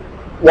out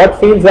what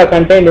fields are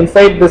contained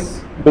inside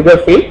this bigger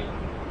field?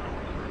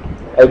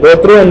 I go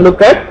through and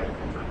look at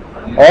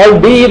all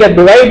D that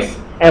divides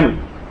M,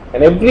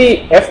 and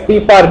every F P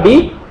par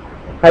D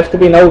has to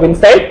be now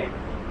inside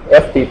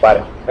F P par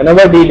M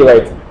whenever D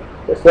divides M.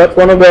 Okay, so that's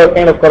one of the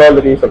kind of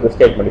corollaries of the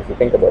statement if you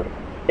think about it.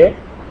 Okay,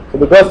 so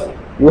because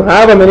you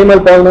have a minimal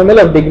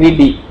polynomial of degree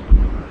D,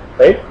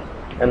 right,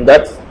 and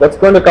that's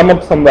going to come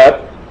up somewhere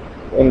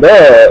in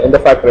the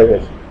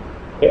factorization.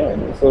 Okay,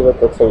 and so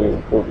that's how we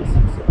do this.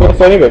 Okay,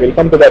 so anyway, we'll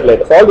come to that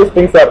later. So all these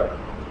things are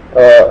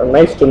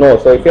nice to know.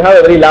 So if you have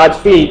a very large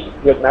field,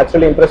 you're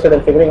naturally interested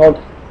in figuring out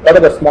what are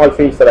the small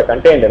fields that are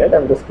contained in it,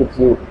 and this gives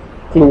you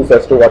clues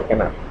as to what can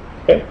happen.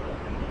 Okay,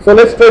 so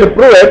let's try to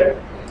prove it.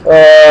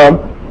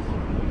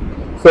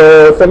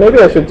 So maybe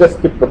I should just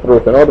skip the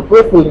proof. The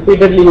proof will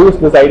repeatedly use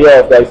this idea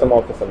of the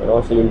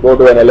isomorphism. So you'll go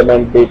to an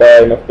element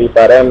beta in P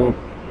par m,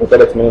 look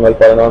at its minimal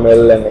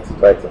polynomial, and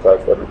etc.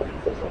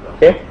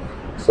 Okay,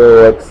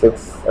 so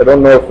it's I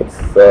don't know if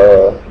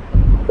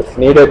it's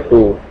needed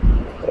to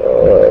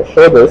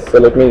show this. So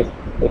let me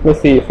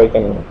see if I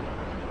can.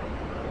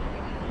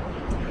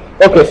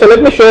 Okay, so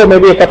let me show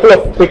maybe a couple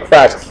of quick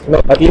facts,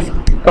 at least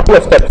a couple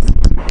of steps,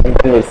 and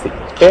then we'll see.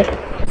 Okay,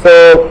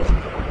 so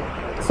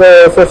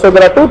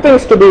there are two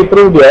things to be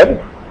proved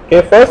here.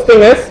 Okay, first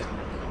thing is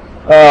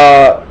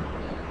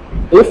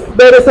if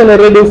there is an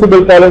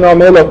irreducible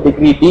polynomial of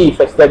degree d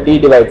such that d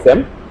divides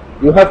m,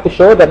 you have to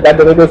show that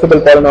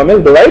irreducible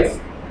polynomial divides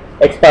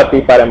x bar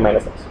p par m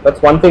minus x.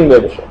 That's one thing we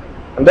have to show.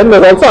 And then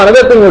there's also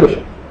another thing we have to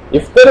show.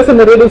 If there is an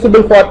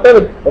irreducible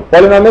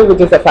polynomial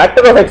which is a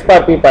factor of x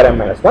bar p par m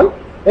minus 1,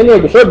 then you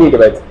have to show d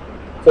divides m.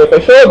 So if I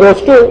show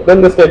those two,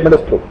 then this statement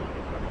is proved.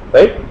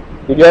 Right?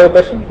 Did you have a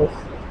question? Yes.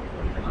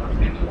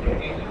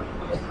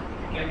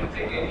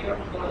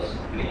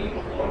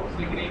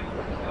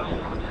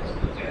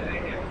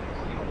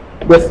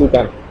 Yes, you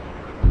can.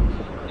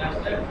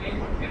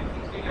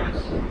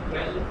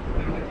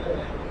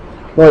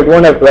 No, it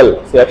won't have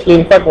 12. See, actually,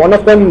 in fact, one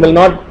of them will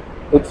not,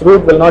 its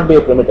root will not be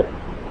a primitive.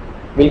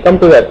 We'll come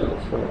to that.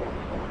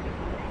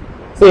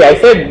 See, I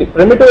said the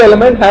primitive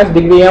element has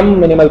degree m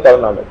minimal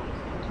polynomial.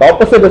 The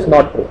opposite is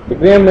not true.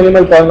 Degree m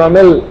minimal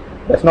polynomial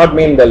does not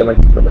mean the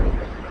element is primitive.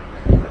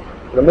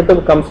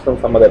 Primitive comes from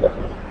some other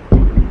definition.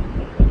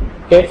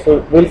 Okay,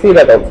 so we'll see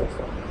that also.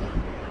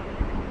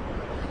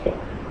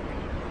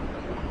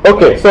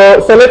 Okay, so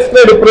let's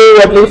try to prove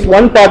at least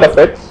one part of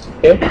it.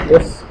 Okay,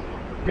 yes.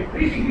 The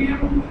degree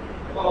m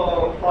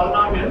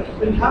polynomial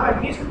will have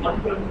at least one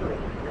primitive.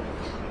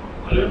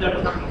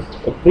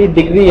 A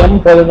degree m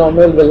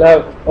polynomial will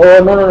have. Oh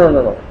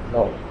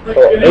no.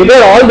 So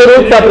either all the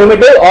roots are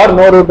primitive or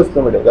no root is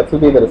primitive. That will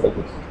be the result.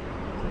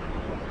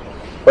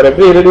 For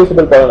every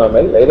irreducible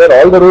polynomial, either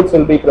all the roots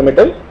will be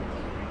primitive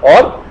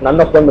or none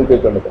of them will be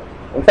primitive.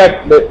 In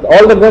fact,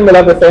 all of them will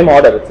have the same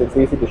order. It's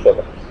easy to show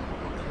that.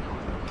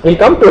 We'll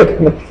come to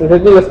it.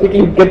 Let me just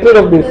quickly get rid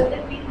of this. Does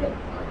that mean that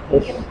we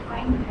can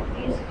find at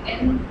least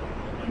n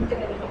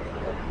interval?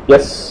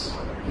 Yes.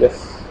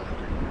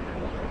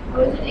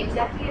 Or is it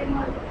exactly n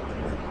or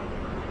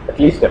At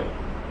least n.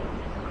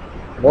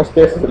 Most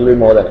cases it will be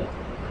more than n.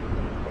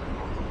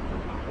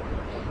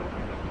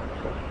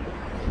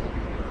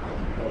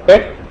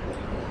 Okay.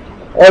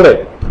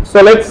 Alright.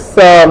 So let's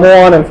move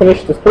on and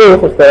finish this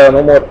proof if there are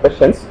no more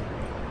questions.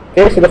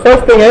 Okay. So the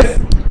first thing is,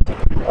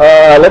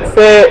 let's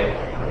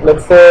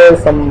say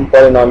some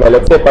polynomial,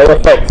 let's say pi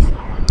of x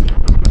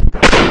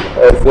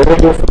is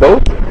irreducible,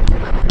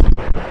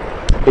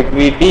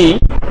 degree d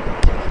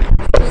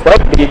such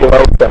that d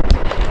divides m.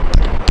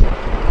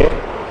 Okay.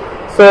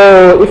 So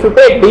if you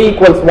take d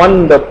equals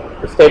 1, the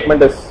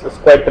statement is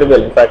quite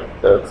trivial. In fact,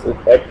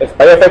 if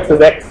pi of x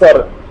is x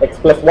or x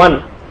plus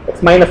 1,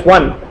 x minus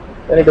 1,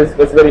 then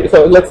it's very.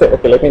 So let's say,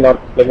 okay, let me not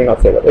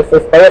say that. If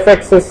pi of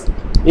x is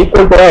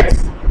equal to x,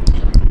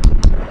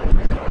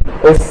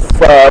 is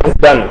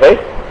done, right?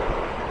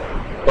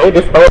 Right?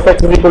 If pi of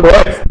x is equal to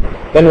x,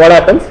 then what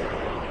happens?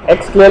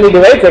 X clearly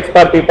divides x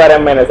bar p par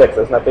m minus x.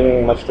 There's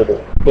nothing much to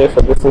do. Okay,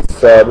 so this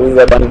is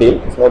a done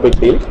deal. It's no big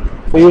deal.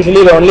 So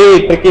usually the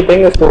only tricky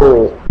thing is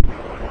to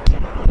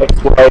x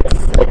divides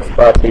x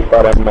bar p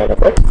par m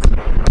minus x,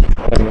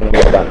 and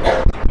we're done.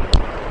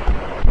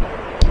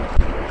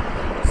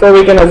 So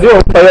we can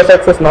assume pi of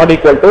x is not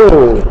equal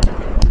to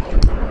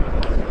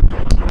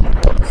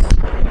x.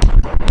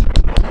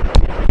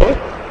 Okay.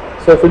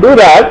 So if we do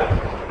that,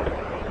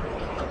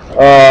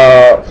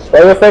 pi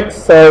of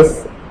x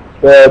has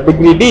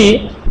degree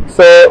d.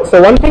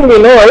 So one thing we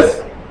know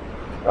is,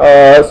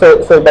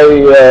 so by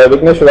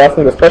Vignesh was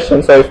asking this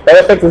question. So if pi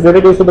of x is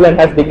irreducible and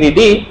has degree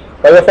d,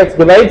 pi of x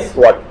divides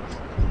what?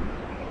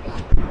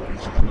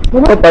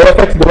 Pi of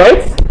x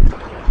divides.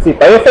 See,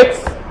 pi of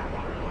x.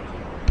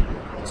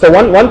 So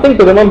one thing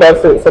to remember.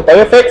 So pi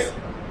of x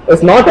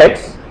is not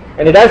x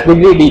and it has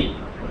degree d.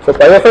 So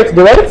pi of x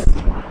divides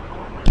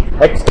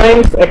x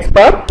times x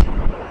bar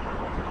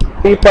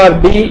p par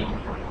d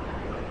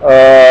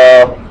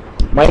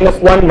minus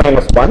 1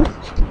 minus 1.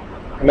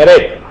 Am I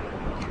right?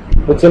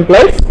 Which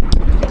implies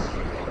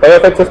pi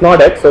of x is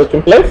not x, so it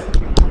implies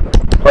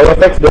pi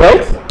of x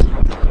divides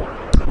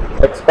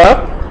x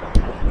bar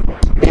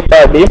p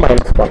par d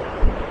minus 1.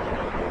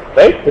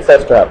 Right? This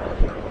has to happen.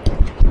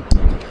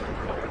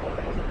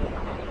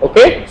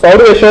 Okay, so how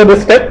do I show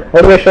this step?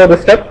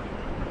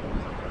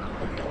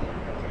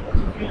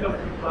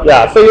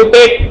 Yeah, so you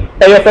take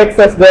pi of x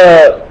as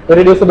the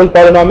irreducible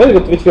polynomial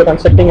with which you are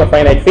constructing a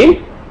finite field.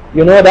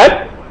 You know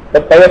that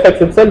that pi of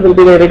x itself will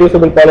be the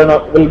irreducible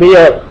polynomial, will be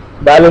a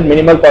valid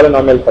minimal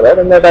polynomial for that,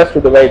 and that has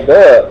to divide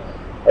the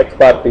x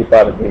bar p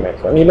power d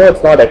minus 1. You know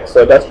it's not x,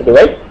 so it has to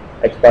divide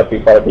x bar p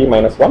power d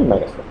minus 1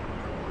 minus 1.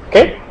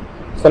 Okay,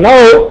 so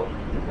now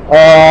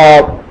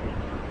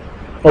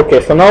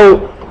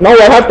now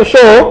I have to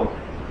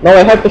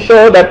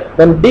show that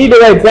when d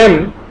divides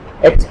m,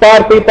 x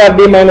bar p power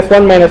d minus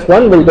 1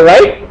 will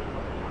divide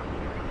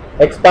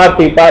x bar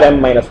p power m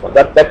minus 1.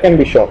 That can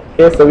be shown.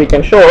 Okay, so we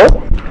can show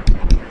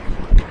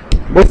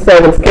this. I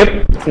will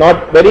skip. It's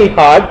not very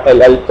hard.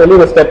 I'll tell you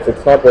the steps.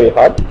 It's not very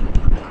hard.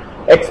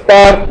 X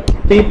bar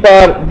p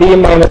power d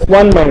minus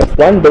 1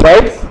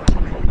 divides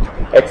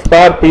x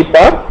bar p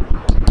power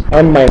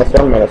m minus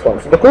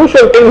 1. So the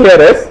crucial thing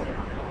here is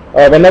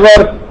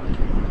whenever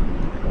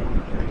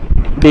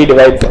d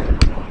divides m.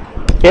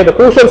 Okay, the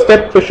crucial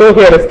step to show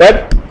here is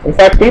that in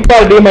fact p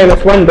power d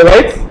minus 1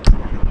 divides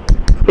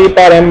p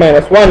power m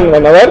minus 1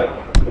 whenever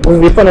this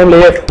is if and only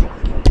if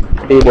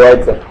d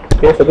divides m.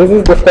 Okay, so this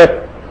is the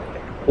step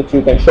which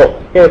you can show.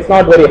 Okay, it's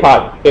not very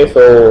hard. Okay,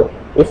 so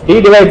if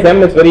d divides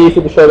m, it's very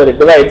easy to show that it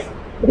divides.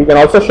 But you can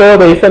also show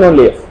the if and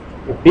only if.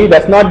 If d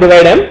does not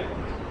divide m,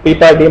 p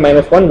power d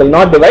minus 1 will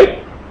not divide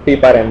p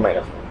power m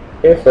minus 1.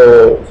 Okay,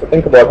 so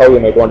think about how you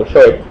might want to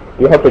show it.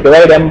 You have to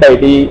divide m by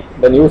d,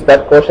 then use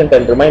that quotient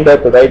and remainder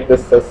to write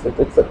this as it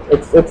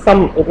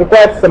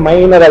requires some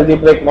minor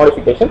algebraic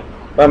modification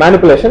or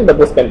manipulation, but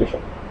this can be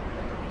shown.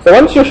 So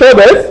once you show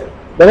this,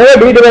 whenever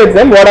d divides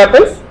m, what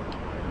happens?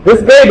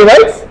 This guy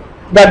divides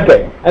that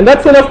guy, and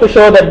that's enough to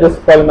show that this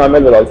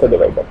polynomial will also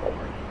divide that guy.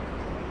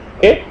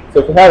 Okay, so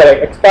if you have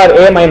x bar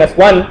a minus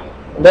 1,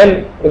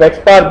 then with x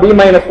bar b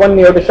minus 1,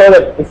 you have to show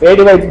that if a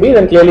divides b,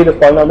 then clearly this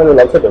polynomial will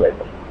also divide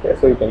that. Okay,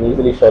 so you can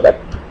easily show that.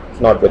 It's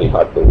not very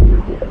hard to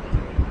do that.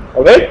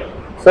 Okay,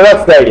 so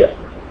that's the idea.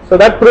 So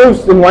that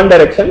proves in one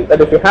direction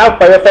that if you have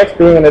pi of x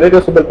being an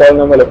irreducible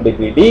polynomial of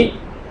degree d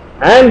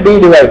and d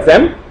divides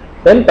m,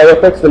 then pi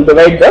of x will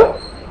divide the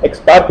x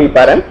bar p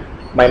power m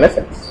minus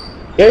x.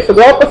 Okay, so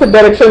the opposite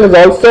direction is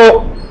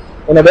also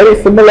in a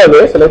very similar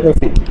way. So let me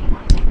see.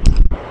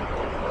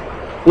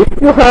 If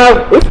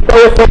pi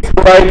of x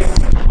divides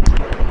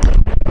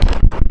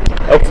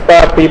x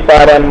bar p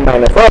power m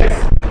minus x,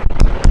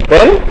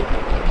 then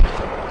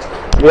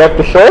we have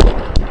to show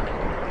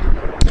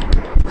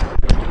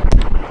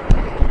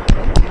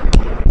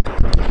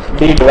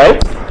d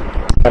divides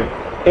m.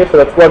 Okay, so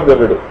that's what we have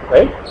to do,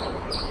 right?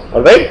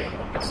 Alright.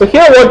 So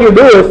here what you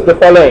do is the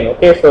following.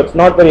 Okay, so it's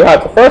not very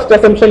hard. So first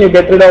assumption you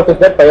get rid of is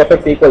that pi of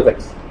x equals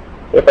x.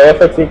 If pi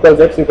of x equals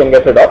x, you can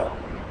get rid of.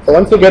 So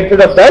once you get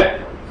rid of that,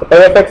 so pi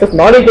of x is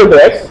not equal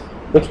to x,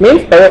 which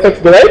means pi of x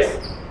divides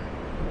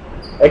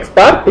x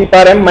bar p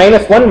power m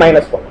minus 1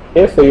 minus 1.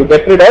 Okay, so you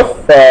get rid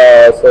of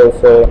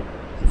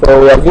so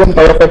we assume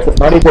pi of x is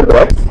not equal to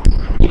x.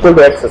 Equal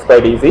to x is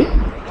quite easy.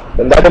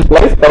 Then that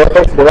implies pi of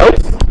x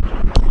divides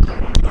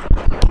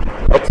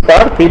x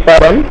bar p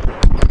power m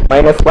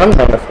minus 1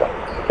 minus 1.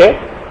 Okay,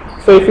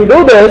 so if you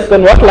do this,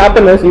 then what will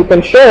happen is you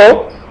can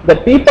show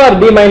that p power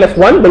d minus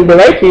 1 will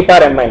divide p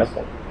power m minus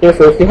 1. Okay,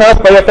 so if you have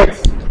pi of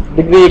x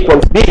degree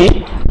equals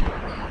d,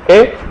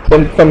 okay,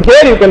 then from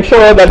here you can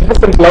show that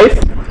this implies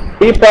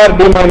p power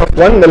d minus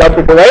 1 will have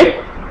to divide,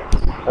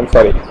 I'm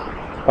sorry,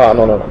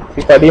 no,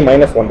 p power d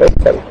minus 1,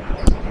 right, sorry,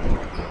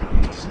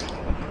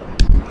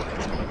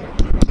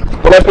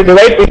 will have to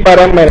divide p power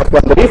m minus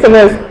 1. The reason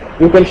is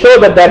you can show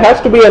that there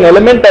has to be an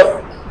element of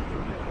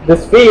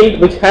this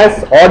field which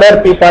has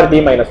order p power d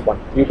minus 1.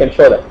 You can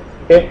show that.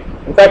 Okay.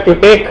 In fact, you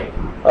take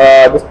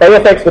this pi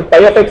of x, with pi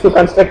of x you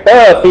construct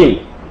a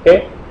field.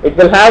 Okay. It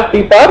will have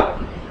p power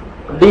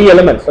d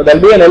elements. So there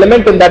will be an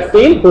element in that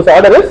field whose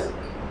order is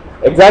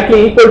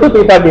exactly equal to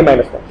p power d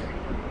minus 1.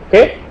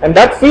 Okay. And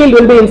that field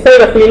will be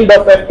inside a field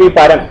of f p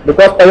power m,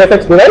 because pi of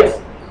x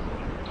divides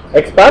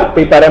x bar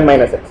p power m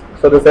minus x.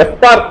 So this f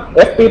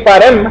p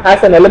power m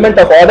has an element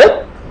of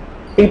order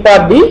p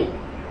power d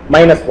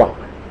minus 1.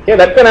 Okay,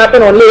 that can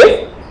happen only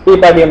if p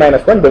power d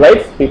minus 1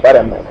 divides p power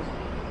m minus 1.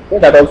 Okay,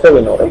 that also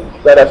we know,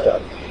 right? That has to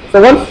happen.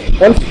 So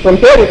once from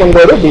here you can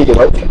go to d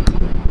divides m,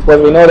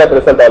 because we know that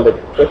result already.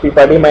 So p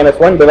power d minus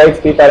 1 divides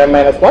p power m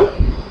minus 1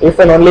 if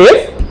and only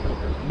if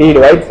d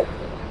divides m.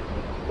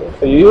 Okay,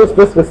 so you use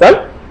this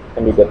result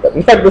and you get that.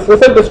 In fact, this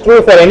result is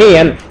true for any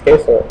n. Okay,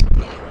 so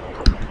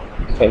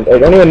and I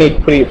don't even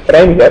need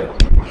prime here.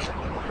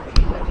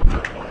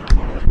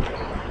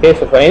 Okay,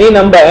 so for any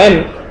number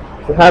n,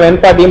 you have n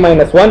power d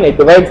minus 1, it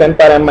divides n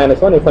power m minus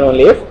 1 if and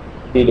only if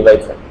d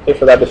divides m. Okay,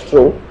 so that is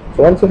true.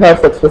 So once you have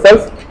such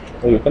results,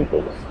 you can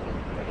prove this.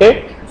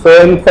 Okay,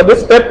 so for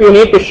this step you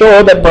need to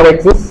show that there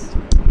exists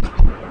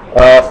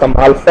some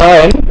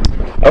alpha n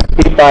f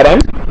p power m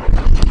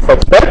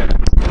such that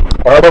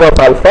order of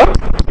alpha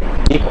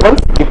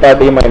equals p power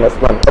d minus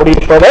 1. How do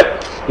you show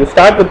that? You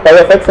start with pi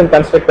of x and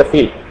construct a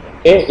field.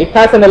 Okay, it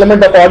has an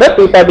element of order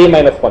p power d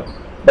minus 1,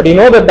 but you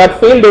know that that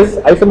field is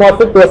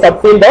isomorphic to a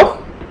subfield of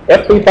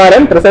f p power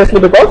m precisely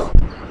because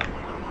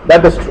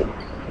that is true.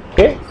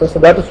 Okay, so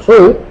that is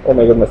true. Oh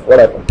my goodness, what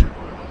happened?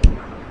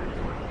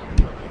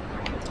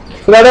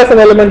 So that has an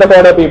element of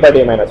order p power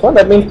d minus 1.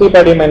 That means p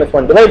power d minus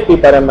 1 divides p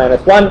power m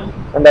minus 1,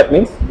 and that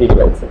means d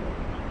divides m.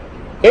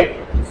 Okay,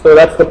 so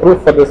that's the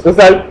proof for this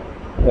result.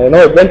 I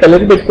know it went a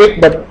little bit quick,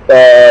 but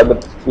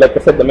like I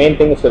said, the main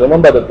thing is to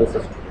remember that this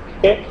is true.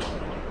 Okay,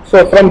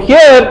 so from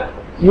here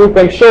you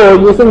can show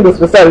using this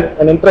result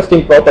an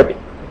interesting property.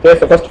 Okay,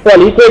 so first of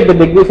all, equate the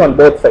degrees on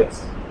both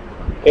sides.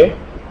 Okay,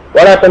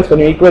 what happens when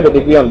you equate the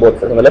degree on both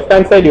sides? On the left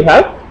hand side you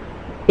have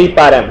p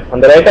power m. On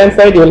the right hand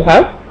side you will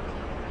have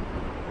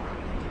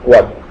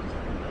what?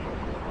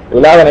 You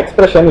will have an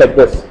expression like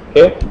this.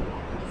 Okay,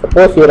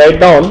 suppose you write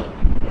down,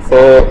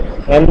 so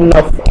n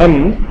of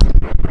m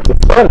is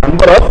the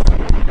number of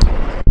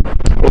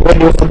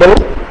irreducible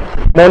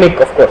monic,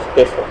 of course,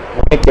 okay, so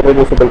monic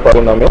irreducible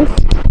polynomials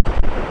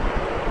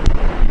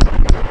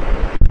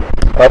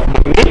of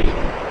degree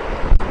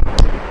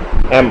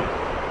m.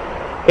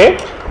 Okay,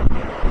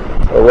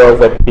 over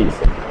z p.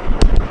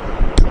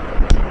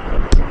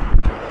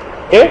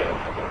 Okay,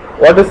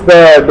 what is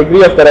the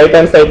degree of the right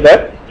hand side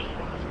there?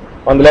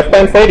 On the left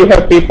hand side you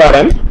have p power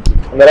m,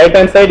 on the right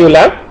hand side you will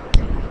have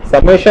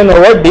summation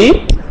over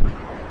d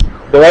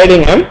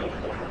dividing m,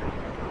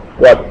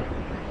 what?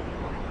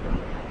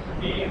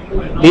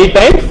 D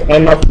times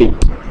n of d,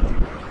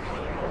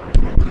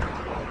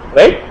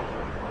 right?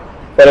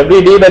 For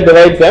every d that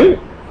divides m,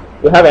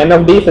 you have n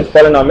of d such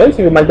polynomials. If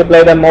you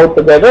multiply them out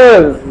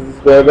together,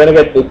 we're going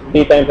to get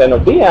d times n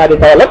of d, add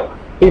it all up,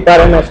 p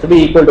power n has to be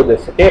equal to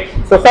this. Okay,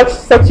 so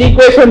such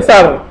equations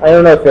are, I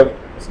don't know if you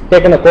have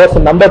taken a course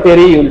in number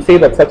theory, you will see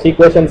that such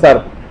equations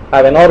have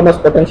enormous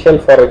potential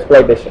for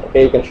exploitation.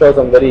 Okay, you can show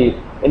some very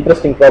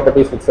interesting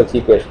properties with such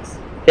equations.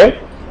 Okay,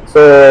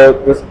 so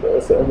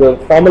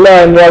the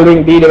formula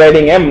involving d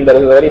dividing m, there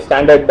is a very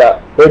standard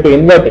way to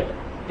invert it.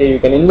 Okay, you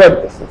can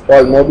invert this. It's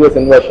called Mobius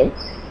inversion.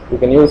 You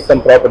can use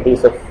some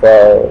properties of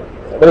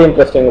very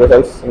interesting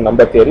results in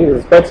number theory.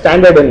 This is quite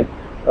standard in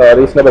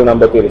reasonable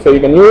number theory. So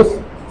you can use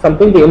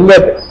something to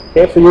invert it.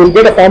 Okay, so you will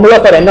get a formula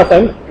for n of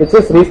m which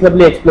is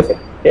reasonably explicit.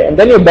 Okay, and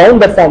then you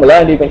bound that formula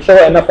and you can show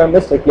n of m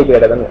is strictly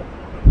greater than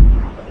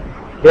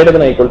 1, greater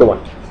than or equal to 1,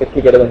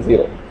 strictly greater than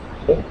 0.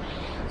 Okay,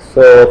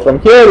 so from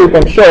here you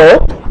can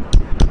show,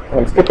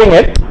 I'm skipping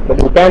it,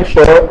 but you can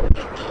show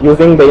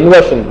using the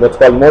inversion, what's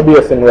called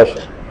Mobius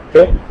inversion.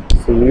 Okay,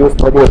 so you use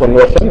Mobius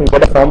inversion and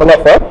get a formula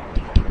for,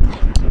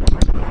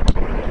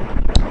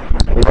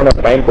 we don't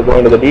have time to go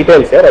into the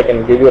details here, I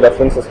can give you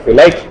references if you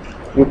like.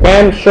 You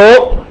can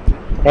show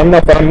n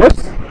of m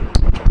is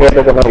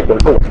greater than or equal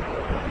to 1.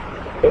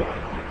 Okay,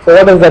 so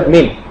what does that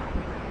mean?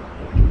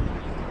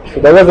 So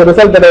there was a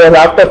result that I was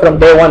after from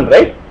day one,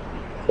 right?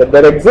 That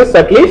there exists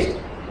at least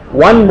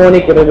one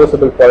monic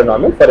irreducible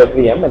polynomial for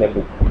every m and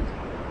every p.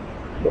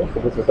 Okay, so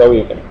this is how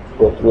you can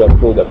go through and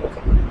prove that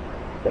result.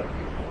 Okay.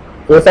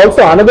 So there's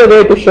also another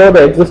way to show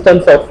the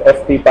existence of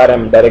f p power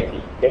m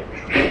directly. Okay,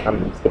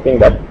 I'm skipping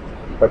that,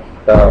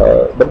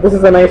 but this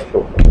is a nice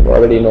proof. You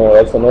already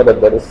also know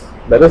that there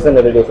is an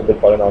irreducible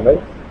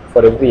polynomial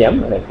for every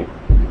m and every p.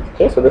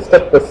 Okay, so this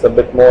step is a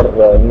bit more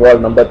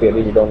involved number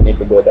theory. We don't need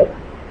to go there.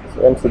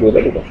 So once you do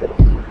that, you can show this.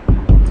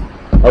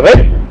 All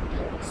right.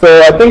 So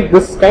I think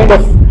this kind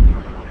of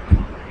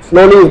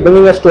slowly is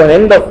bringing us to an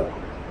end of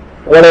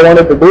what I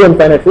wanted to do in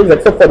finite fields,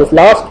 except for this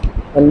last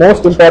and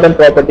most important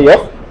property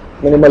of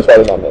minimal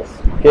polynomials.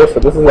 Okay, so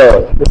this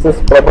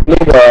is probably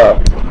the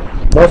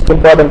most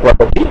important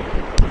property.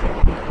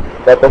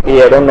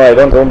 I don't know, I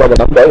don't remember the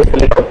number.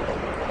 Fill it out.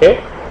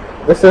 Okay,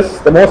 this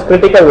is the most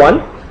critical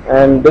one,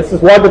 and this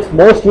is what is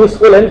most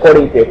useful in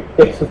coding theory.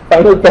 Okay, so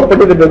final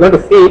property that we're going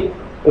to see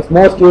is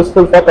most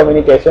useful for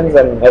communications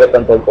and error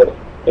control coding.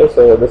 Okay,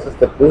 so this is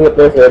the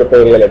place where to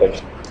pay real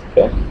attention.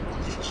 Okay,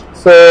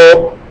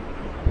 so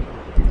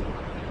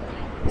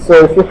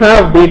if you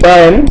have beta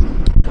n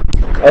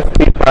f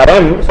p power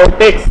m, so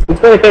it's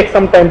going to take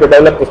some time to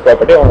develop this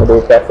property. I want to do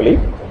it carefully.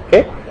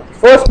 Okay,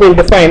 first we'll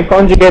define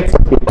conjugates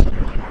of beta.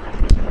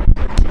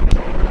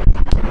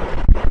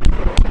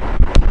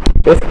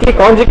 Basically,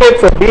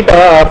 conjugates of beta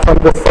are from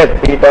this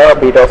set: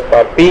 beta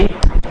star p,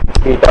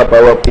 beta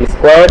power p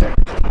squared,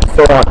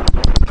 so on.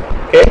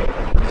 Okay,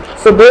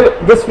 so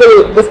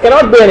this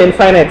cannot be an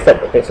infinite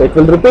set. Okay, so it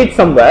will repeat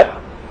somewhere.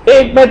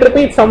 Okay, it might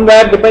repeat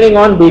somewhere depending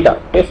on beta.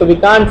 Okay, so we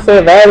can't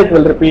say where it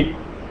will repeat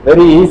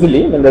very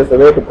easily, and there's a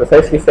way to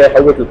precisely say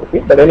how it will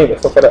repeat. But anyway,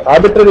 so for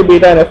arbitrary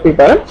beta and f p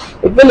power m,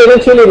 it will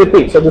eventually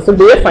repeat. So this will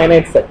be a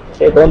finite set.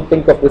 Okay, don't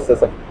think of this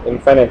as an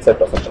infinite set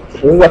or something. So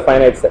this is a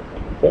finite set.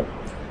 Okay,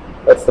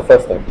 that's the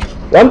first thing.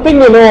 One thing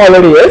we know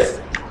already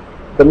is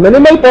the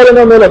minimal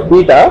polynomial of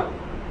beta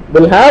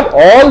will have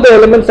all the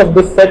elements of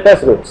this set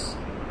as roots.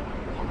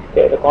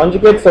 Okay, the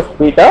conjugates of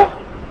beta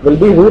will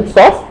be roots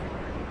of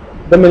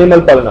the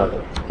minimal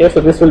polynomial. Okay, so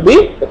this will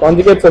be, the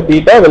conjugates of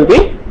beta will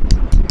be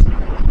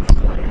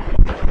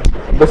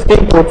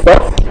distinct roots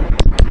of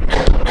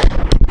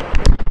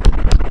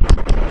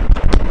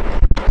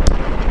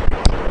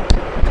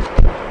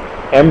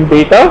m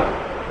beta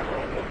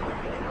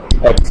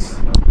x.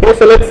 Okay,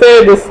 so let's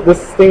say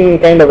this thing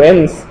kind of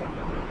ends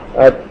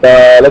at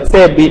let's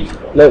say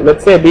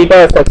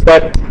beta is such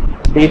that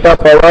beta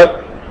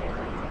power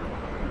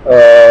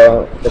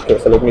Okay,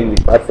 so let me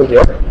be careful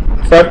here.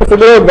 So I have to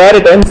figure out where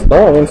it ends.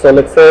 No, I mean, so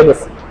let's say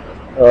this.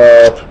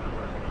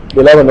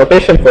 We'll have a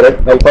notation for it.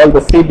 I'll call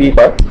this C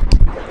beta.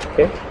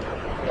 Okay.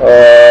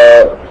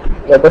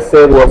 Let us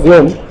say we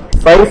assume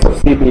size of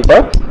C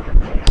beta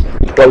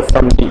equals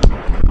some D.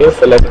 Okay,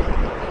 so let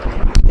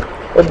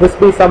this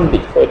be some D.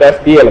 So it has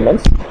D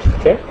elements.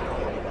 Okay.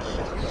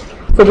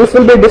 So this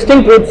will be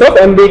distinct roots of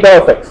m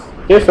beta of x.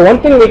 Okay. So one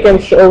thing we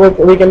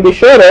can be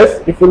sure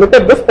is, if you look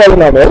at this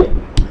polynomial,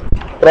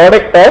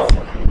 product of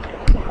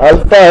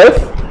alpha is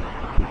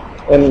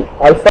in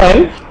alpha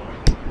and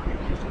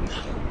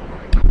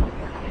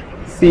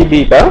C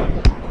beta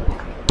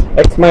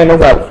x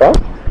minus alpha.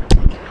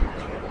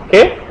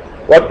 Okay,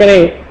 what can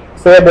I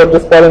say about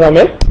this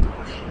polynomial?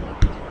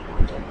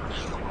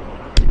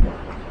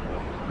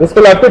 This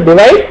will have to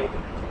divide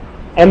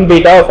m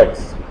beta of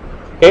x.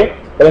 Okay,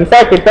 but in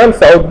fact it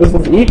turns out this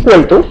is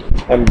equal to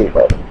m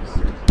beta of x.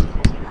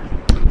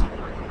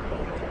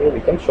 Okay, we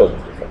can show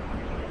this.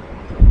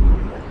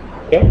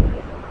 Okay.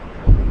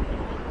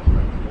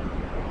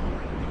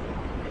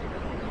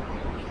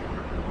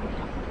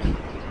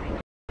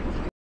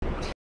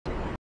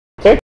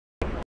 Okay.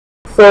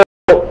 So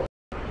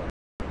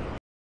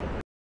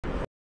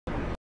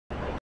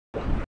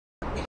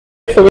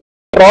we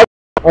draw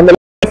on the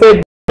left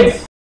side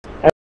this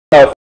and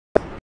stuff.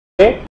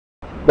 Okay.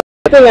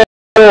 The thing I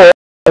know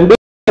and this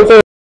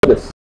also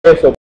this. Okay,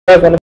 so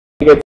that's one of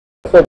the get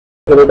so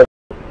the root of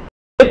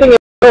everything I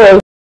know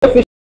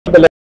also the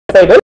left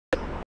side is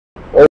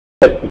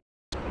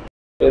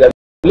okay, that's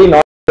really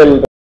not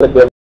well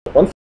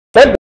once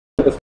that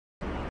is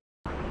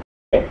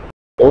okay.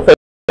 So if I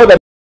know that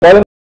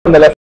column on the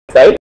left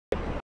side,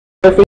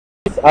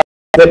 coefficients are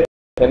z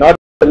and not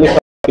only from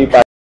p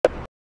part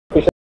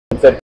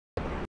coefficients z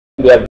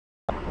they are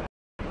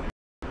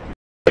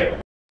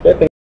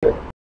okay,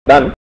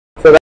 done.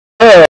 So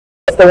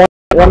that's the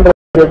one that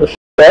we have to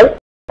show,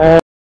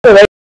 and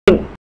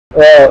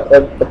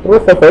the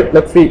proof of it.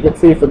 Let's see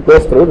if it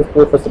goes through. This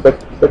proof is a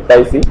bit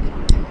dicey.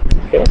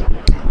 Okay.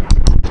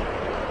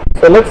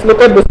 So let's look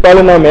at this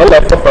polynomial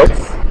f of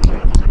x,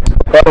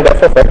 called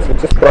f of x,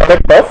 which is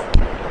product of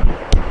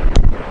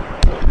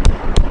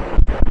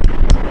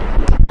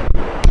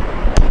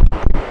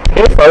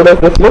okay. So how does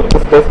this look?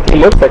 This basically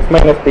looks x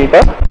minus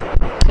beta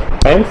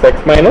times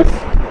x minus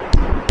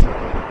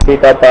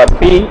beta power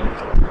p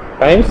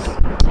times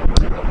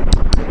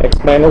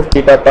x minus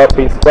beta power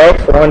p squared,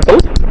 so until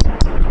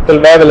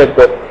where will it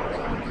go?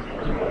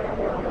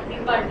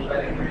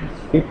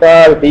 P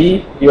power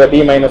d, you are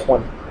d minus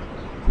 1.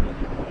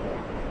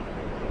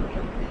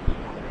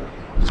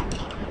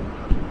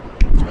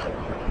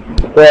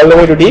 Go all the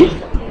way to d?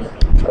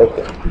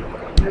 Okay.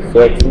 So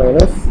x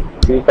minus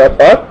beta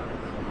power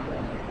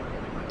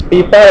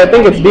p power, I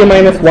think it's d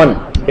minus 1.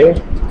 Okay.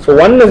 So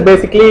 1 is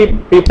basically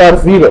p power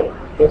 0.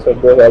 Okay. So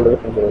it goes all the way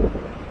from 0 to 0.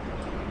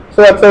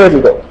 So that's how it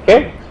will go.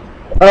 Okay.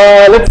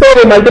 Let's say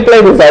we multiply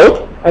this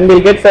out and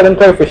we'll get certain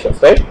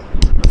coefficients, right?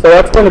 So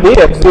that's going to be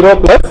f0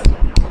 plus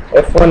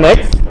f1x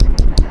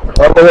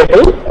all the way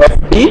to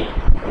fd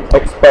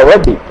x power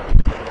d.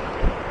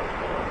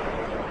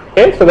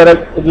 Okay, so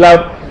it will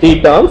have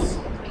d terms.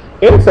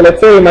 Okay, so let's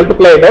say we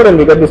multiply it out and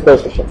we get these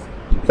coefficients.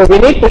 So we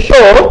need to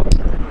show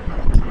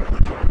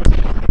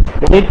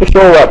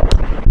what?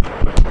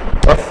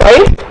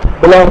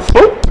 f5 belongs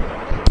to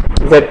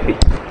zp.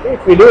 Okay,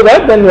 if we do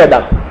that, then we are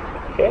done.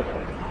 Okay.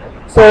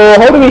 So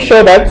how do we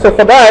show that? So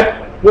for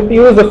that, we have to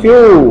use a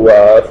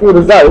few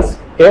results.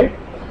 Okay.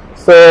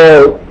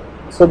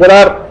 So there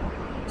are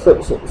so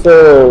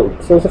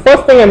the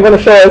first thing I'm going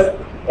to show is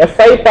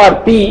f5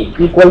 power p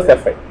equals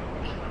f5.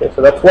 Okay.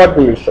 So that's what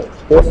we will show.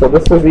 Okay. So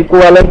this is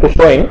equivalent to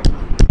showing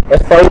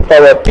f5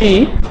 power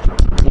p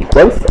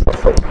equals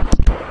f5.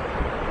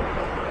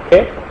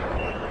 Okay.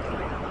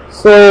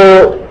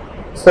 So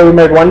you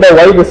might wonder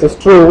why this is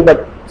true,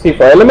 but see,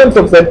 for elements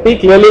of Zp,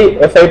 clearly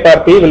f5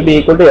 power p will be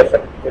equal to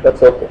f5. Okay,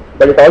 that's okay.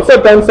 But it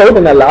also turns out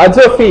in a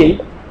larger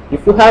field,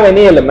 if you have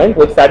any element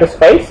which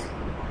satisfies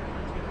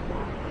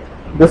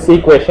this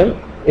equation,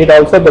 it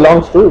also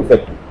belongs to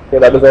Zp. Okay,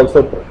 that is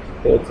also true.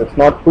 Okay, it's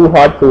not too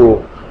hard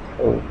to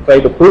try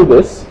to prove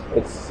this.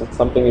 It's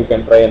something you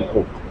can try and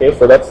prove. Okay,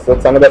 so that's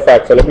another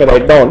fact. So let me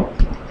write down: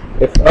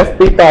 if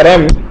fp power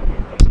m,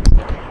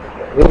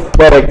 if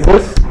there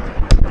exists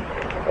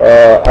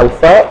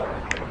alpha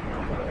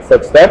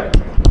such that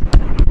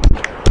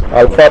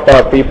alpha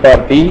power p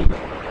power d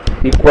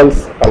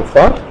equals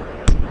alpha,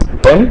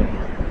 then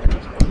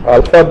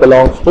alpha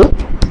belongs to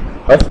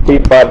fp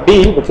power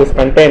d, which is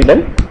contained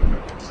in.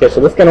 Okay, so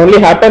this can only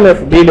happen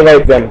if d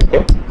divides m.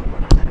 Okay,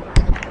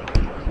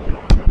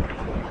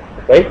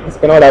 right? This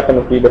cannot happen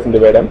if d doesn't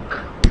divide m,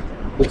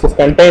 which is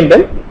contained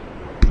in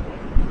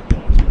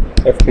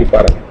fp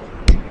power m.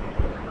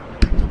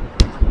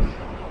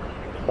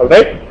 All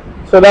right.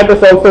 So that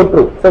is also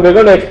true. So we're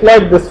going to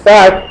exploit this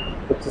fact,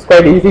 which is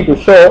quite easy to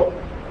show.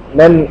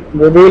 Then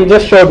we will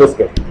just show this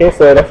case. Okay,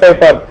 so f5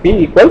 power p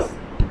equals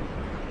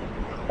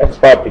x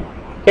power p.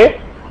 Okay,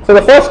 so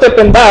the first step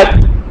in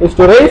that is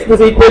to raise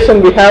this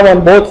equation we have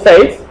on both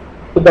sides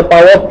to the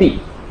power p.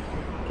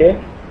 Okay,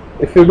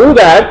 if you do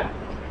that,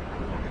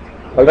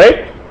 all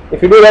right,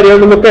 if you do that, you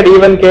have to look at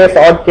even case,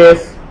 odd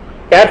case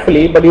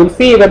carefully, but you will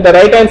see that the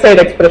right hand side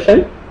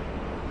expression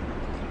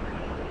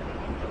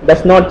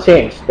does not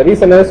change. The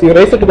reason is you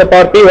raise it to the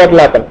power p, what will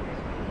happen?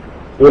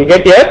 You will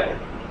get here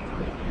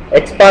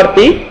x power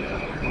p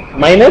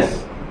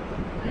minus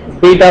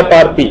beta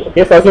power p.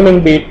 Okay, so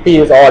assuming p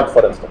is odd,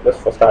 for instance, just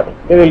for starting,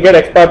 here you will get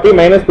x power p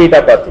minus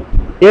beta power p.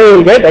 Here you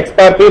will get x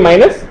power p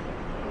minus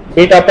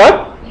beta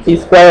power p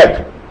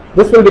squared.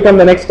 This will become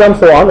the next term,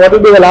 so on. What will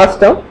be the last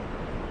term?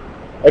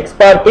 X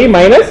power p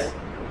minus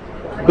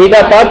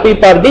beta power p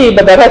power d,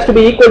 but that has to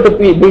be equal to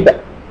p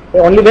beta. Okay,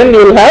 only then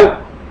you will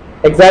have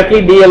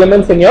exactly d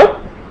elements in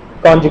your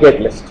conjugate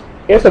list.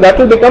 Okay, so that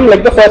will become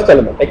like the first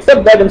element,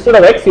 except that instead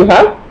of x you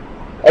have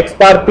x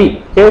power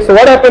p. Okay, so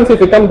what happens if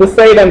you come this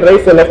side and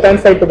raise the left hand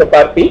side to the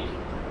power p?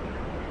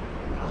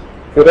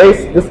 If you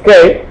raise this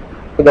guy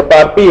to the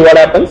power p, what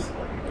happens?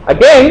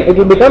 Again it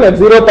will become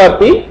f0 power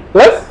p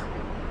plus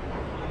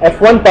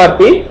f1 power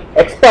p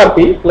x power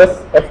p plus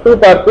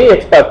f2 power p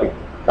x power p.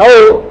 Now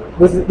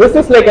this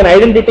is like an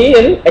identity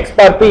in x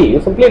power p.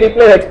 You simply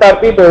replace x power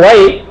p to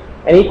y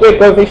and equate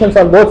coefficients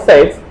on both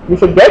sides. You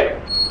should get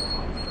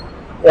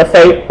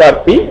fi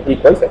power p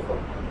equals f1.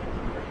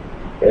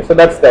 Okay, so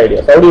that's the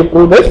idea. So how do you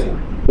prove this?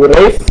 You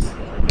raise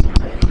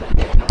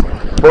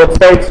both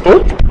sides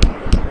to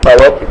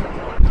power p.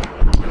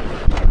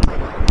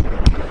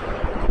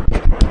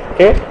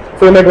 Okay,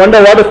 so you might wonder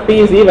what if p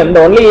is even.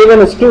 The only even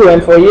is 2,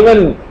 and for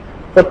 2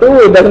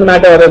 it doesn't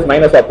matter whether it's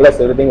minus or plus,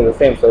 everything is the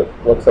same, so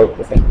it works out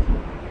the same.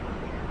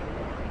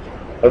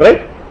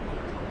 Alright,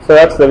 so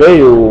that's the way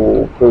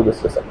you prove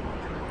this result.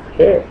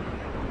 Okay,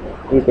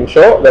 you can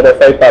show that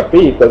fi power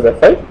p equals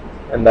fi,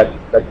 and that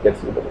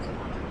gets you the result.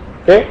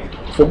 Okay,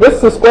 so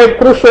this is quite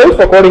crucial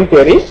for coding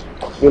theory.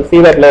 You'll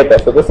see that later.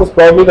 So this is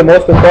probably the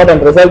most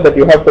important result that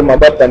you have to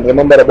mug up and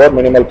remember about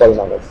minimal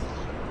polynomials.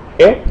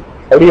 Okay,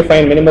 how do you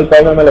find minimal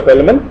polynomial of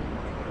element?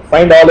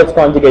 Find all its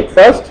conjugate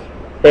first.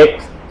 Take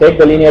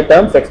the linear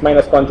terms x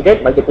minus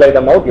conjugate, multiply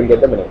them out, you'll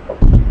get the minimum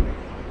polynomial.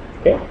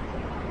 Okay,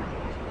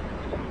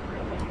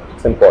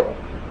 it's important.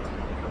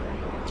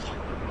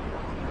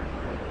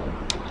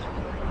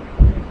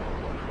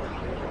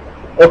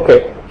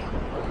 Okay,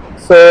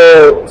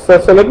 so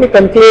let me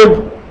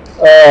conclude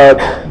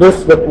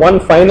this with one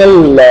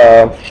final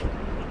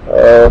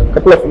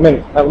couple of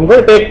minutes. I'm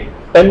going to take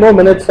 10 more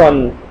minutes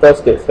on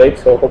Thursdays, right?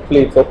 So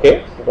hopefully it's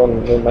okay. So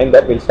don't mind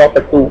that. We'll stop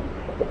at 2.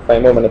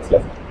 5 more minutes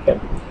left. Okay.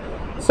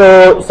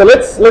 So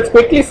let's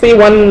quickly see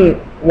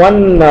one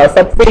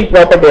subfield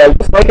property. I'll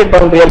just write it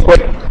down real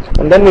quick,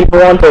 and then we'll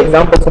go on to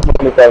examples of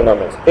minimal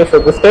polynomials. Okay. So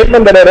the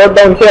statement that I wrote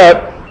down here,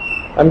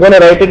 I'm going to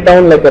write it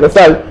down like a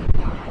result.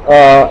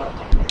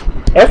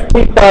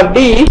 Fp power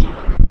d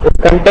is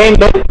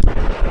contained in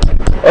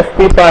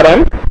Fp power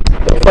m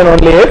if and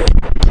only if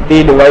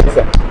d divides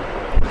m.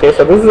 Okay,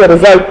 so this is a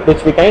result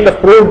which we kind of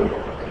proved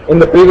in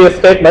the previous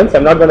statements.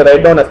 I'm not going to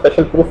write down a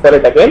special proof for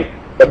it again,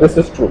 but this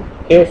is true.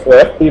 Okay, so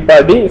Fp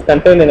power d is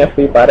contained in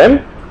Fp power m,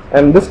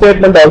 and this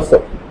statement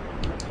also.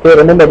 Okay,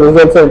 remember this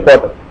is also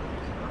important.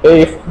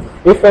 Okay,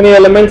 if any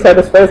element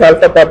satisfies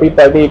alpha power p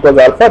power d equals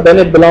alpha, then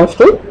it belongs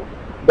to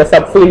the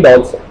subfield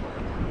also.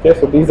 Okay,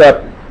 so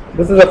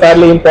this is a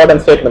fairly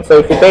important statement. So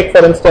if you take,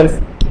 for instance,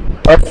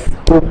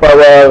 f2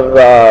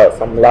 power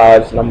some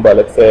large number,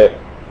 let's say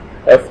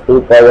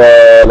f2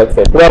 power, let's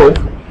say 12,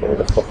 okay,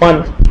 just for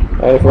fun,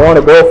 and if you want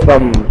to go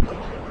from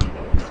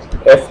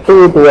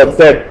f2 to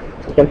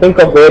fz, you can think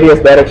of various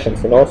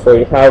directions, you know. So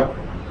you have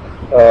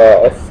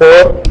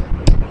f4,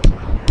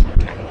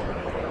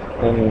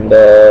 and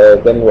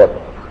then what?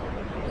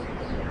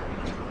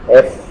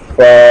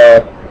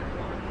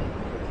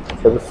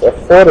 So this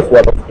f4 is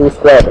what? F2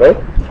 squared, right?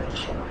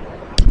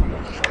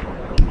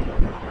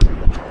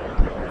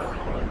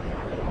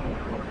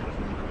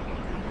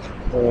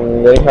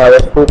 And then you have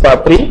f2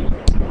 power 3.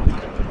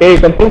 Okay, you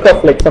can think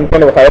of like some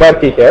kind of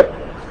hierarchy here.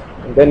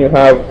 And then you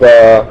have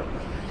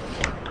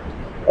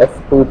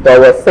f2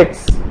 power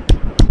 6.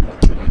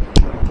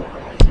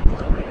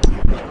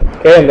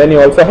 Okay, and then you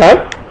also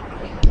have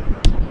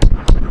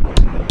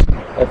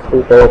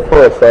f2 power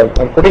 4. So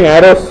I'm putting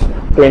arrows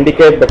to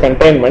indicate the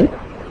containment.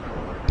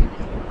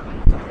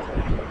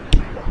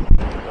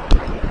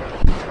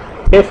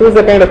 Okay, so this is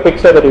the kind of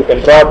picture that you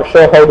can draw to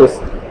show how this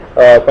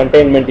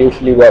containment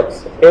usually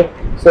works. Okay,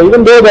 so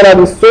even though there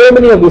are so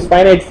many of these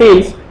finite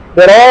fields,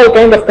 they're all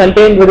kind of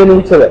contained within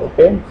each other.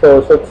 Okay, so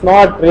it's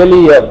not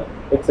really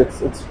it's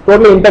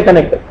totally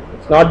interconnected.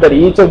 It's not that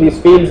each of these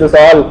fields is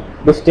all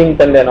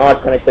distinct and they're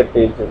not connected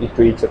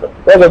to each other.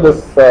 Because of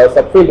this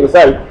subfield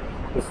result,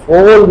 this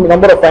whole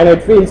number of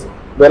finite fields,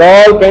 they're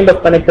all kind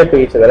of connected to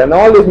each other, and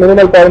all these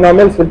minimal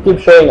polynomials will keep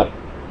showing up.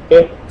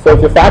 Okay, so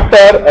if you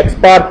factor x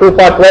power 2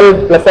 power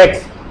 12 plus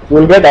x, you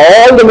will get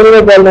all the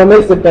minimal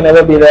polynomials that can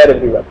ever be there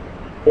everywhere.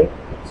 Okay,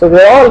 so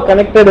they're all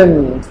connected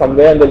in some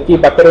way, and they'll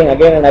keep occurring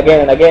again and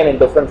again and again in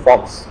different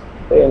forms.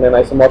 Okay, in an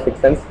isomorphic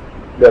sense,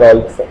 they're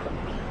all the same.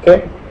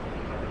 Okay,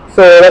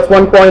 so that's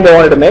one point I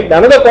wanted to make. The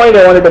another point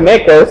I wanted to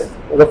make is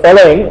the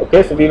following.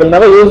 Okay, so we will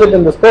never use it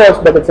in this course,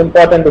 but it's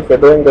important if you're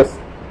doing this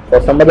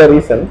for some other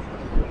reason.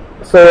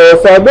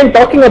 So I've been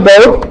talking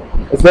about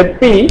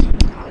ZP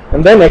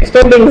and then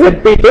extending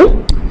ZP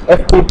to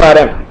FP par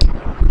m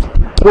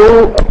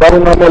through a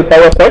polynomial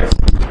power x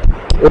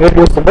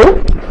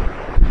irreducible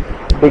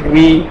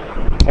degree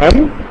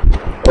m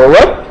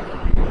over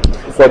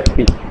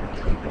ZP,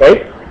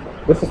 right?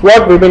 This is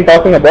what we've been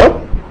talking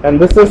about, and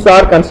this is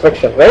our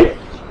construction, right?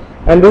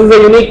 And this is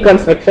a unique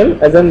construction,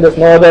 as in there's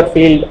no other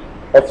field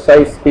of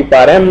size p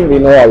par m, we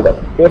know all that.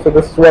 Okay, so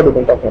this is what we've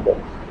been talking about.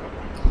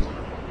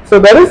 So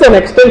there is an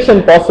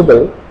extension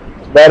possible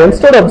where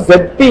instead of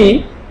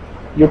ZP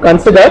you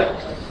consider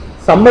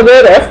some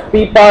other f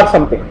p par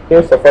something.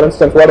 Okay, so for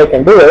instance what I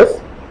can do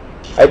is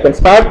I can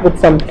start with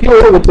some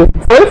q which is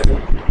itself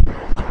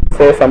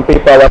say some p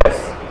power s,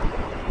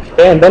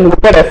 okay, and then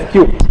look at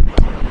fq.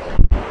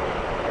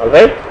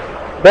 Alright,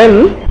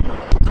 then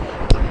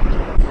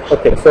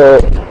okay,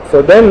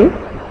 so then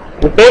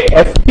you take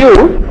fq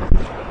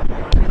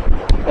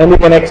and you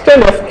can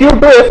extend fq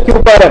to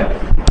fq par m.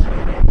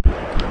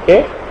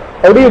 Okay,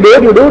 how do you do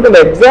it? You do it in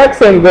the exact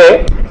same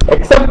way,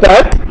 except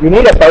that you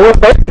need a power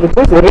x which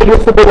is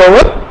irreducible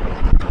over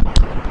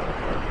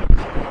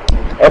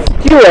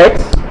fqx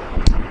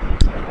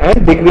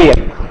and degree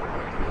m.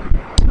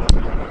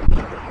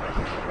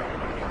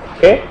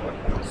 Okay,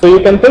 so you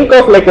can think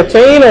of like a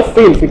chain of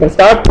fields. You can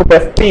start with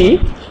fp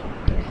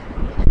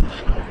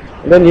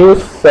and then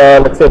use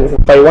let's say this is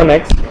pi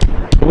 1x,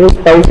 use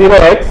pi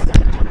 0x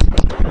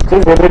which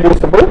is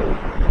irreducible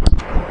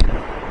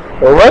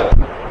over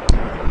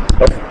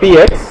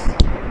fpx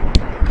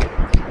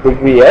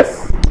degree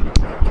s,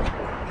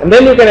 and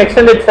then you can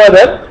extend it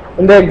further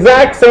in the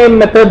exact same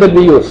method that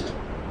we used.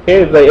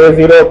 Okay, the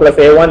a0 plus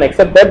a1,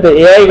 except that the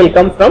ai will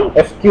come from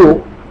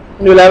fq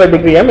and you will have a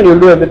degree m and you will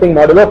do everything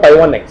modulo pi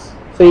 1x.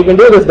 So you can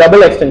do this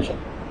double extension.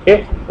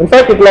 Okay, in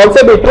fact it will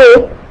also be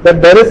true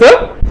that there is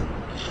a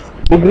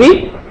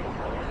degree,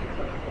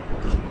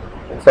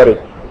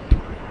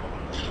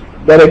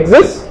 there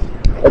exists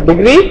a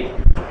degree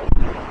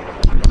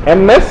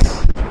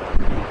ms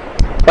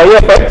pi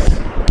of x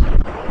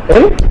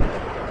in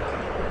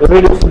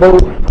irreducible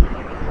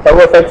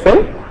power of x in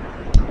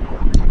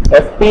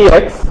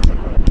fpx,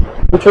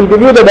 which will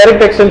give you the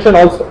direct extension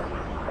also.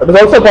 It is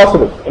also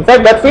possible. In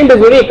fact, that field is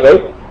unique,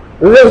 right?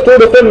 This is two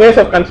different ways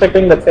of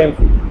constructing that same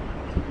field.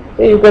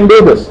 Okay, you can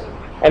do this,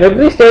 and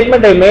every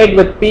statement I made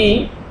with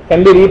p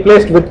can be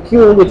replaced with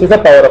q, which is a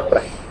power of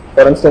prime.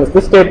 For instance,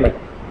 this statement.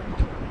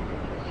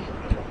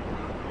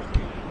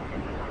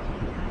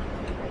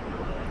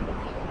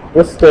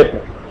 This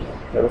statement.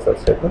 There is a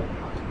statement.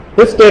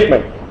 This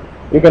statement,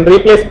 you can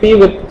replace p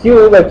with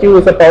q, where q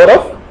is a power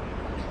of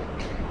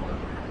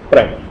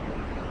prime.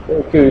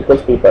 Okay, q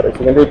equals p par x.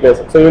 You can replace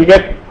it. So you will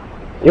get,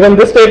 even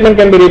this statement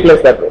can be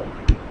replaced that way.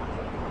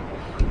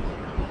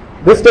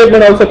 This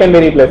statement also can be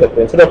replaced that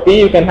way. Instead of p,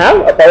 you can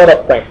have a power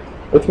of prime,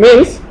 which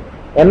means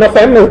n of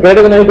m is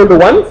greater than or equal to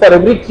 1 for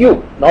every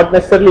q, not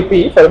necessarily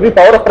p. For every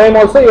power of prime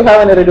also, you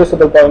have an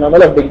irreducible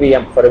polynomial of degree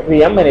m for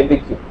every m and every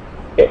q.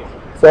 Okay,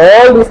 so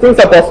all these things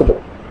are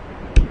possible.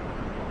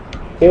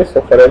 Okay,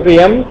 so for every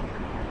m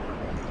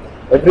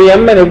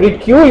and every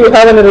q, you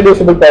have an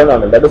irreducible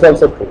polynomial. That is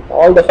also true.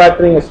 All the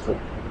factoring is true.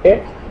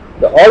 Okay,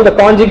 all the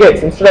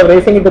conjugates, instead of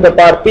raising it to the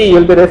power p, you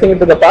will be raising it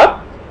to the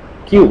power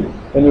q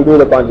when you do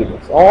the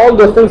conjugates. All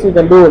those things you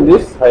can do in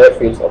these higher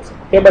fields also.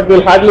 Okay, but we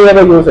will hardly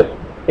ever use it.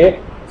 Okay,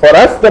 for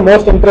us the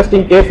most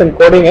interesting case in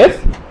coding is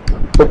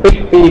to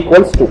pick p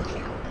equals 2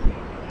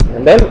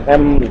 and then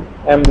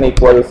m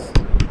equals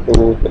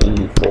 2,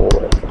 3,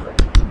 4, etc.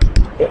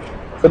 Okay,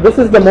 so this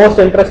is the most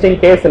interesting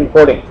case in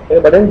coding. Okay,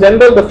 but in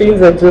general the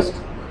fields exist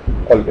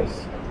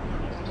always.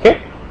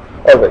 Okay,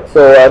 alright.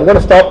 So I'm going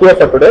to stop here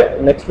for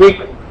today. Next week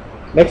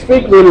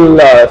we'll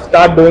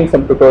start doing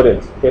some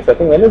tutorials. Okay, so I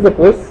think when is the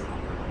quiz?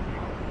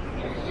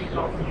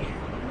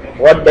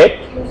 What date?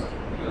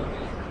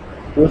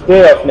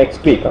 Tuesday of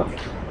next week. Huh?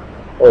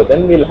 Oh,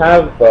 then we'll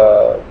have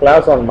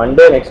class on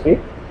Monday next week.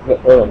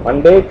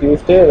 Monday,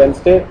 Tuesday,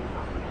 Wednesday,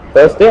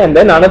 Thursday, and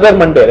then another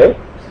Monday, right?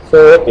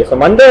 So okay, so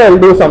Monday I'll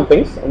do some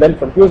things, and then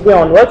from Tuesday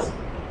onwards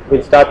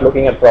we'll start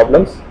looking at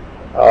problems.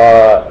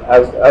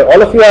 As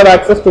all of you have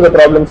access to the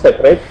problem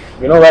set, right?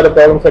 You know where the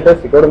problem set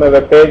is. You go to my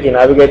web page, you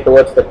navigate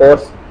towards the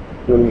course.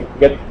 You will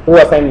get 2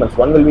 assignments.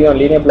 One will be on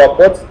linear block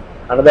codes.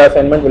 Another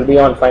assignment will be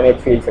on finite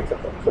fields, etc.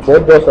 So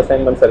both those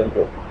assignments are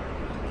included.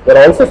 There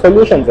are also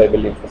solutions, I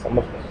believe, for some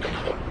of them.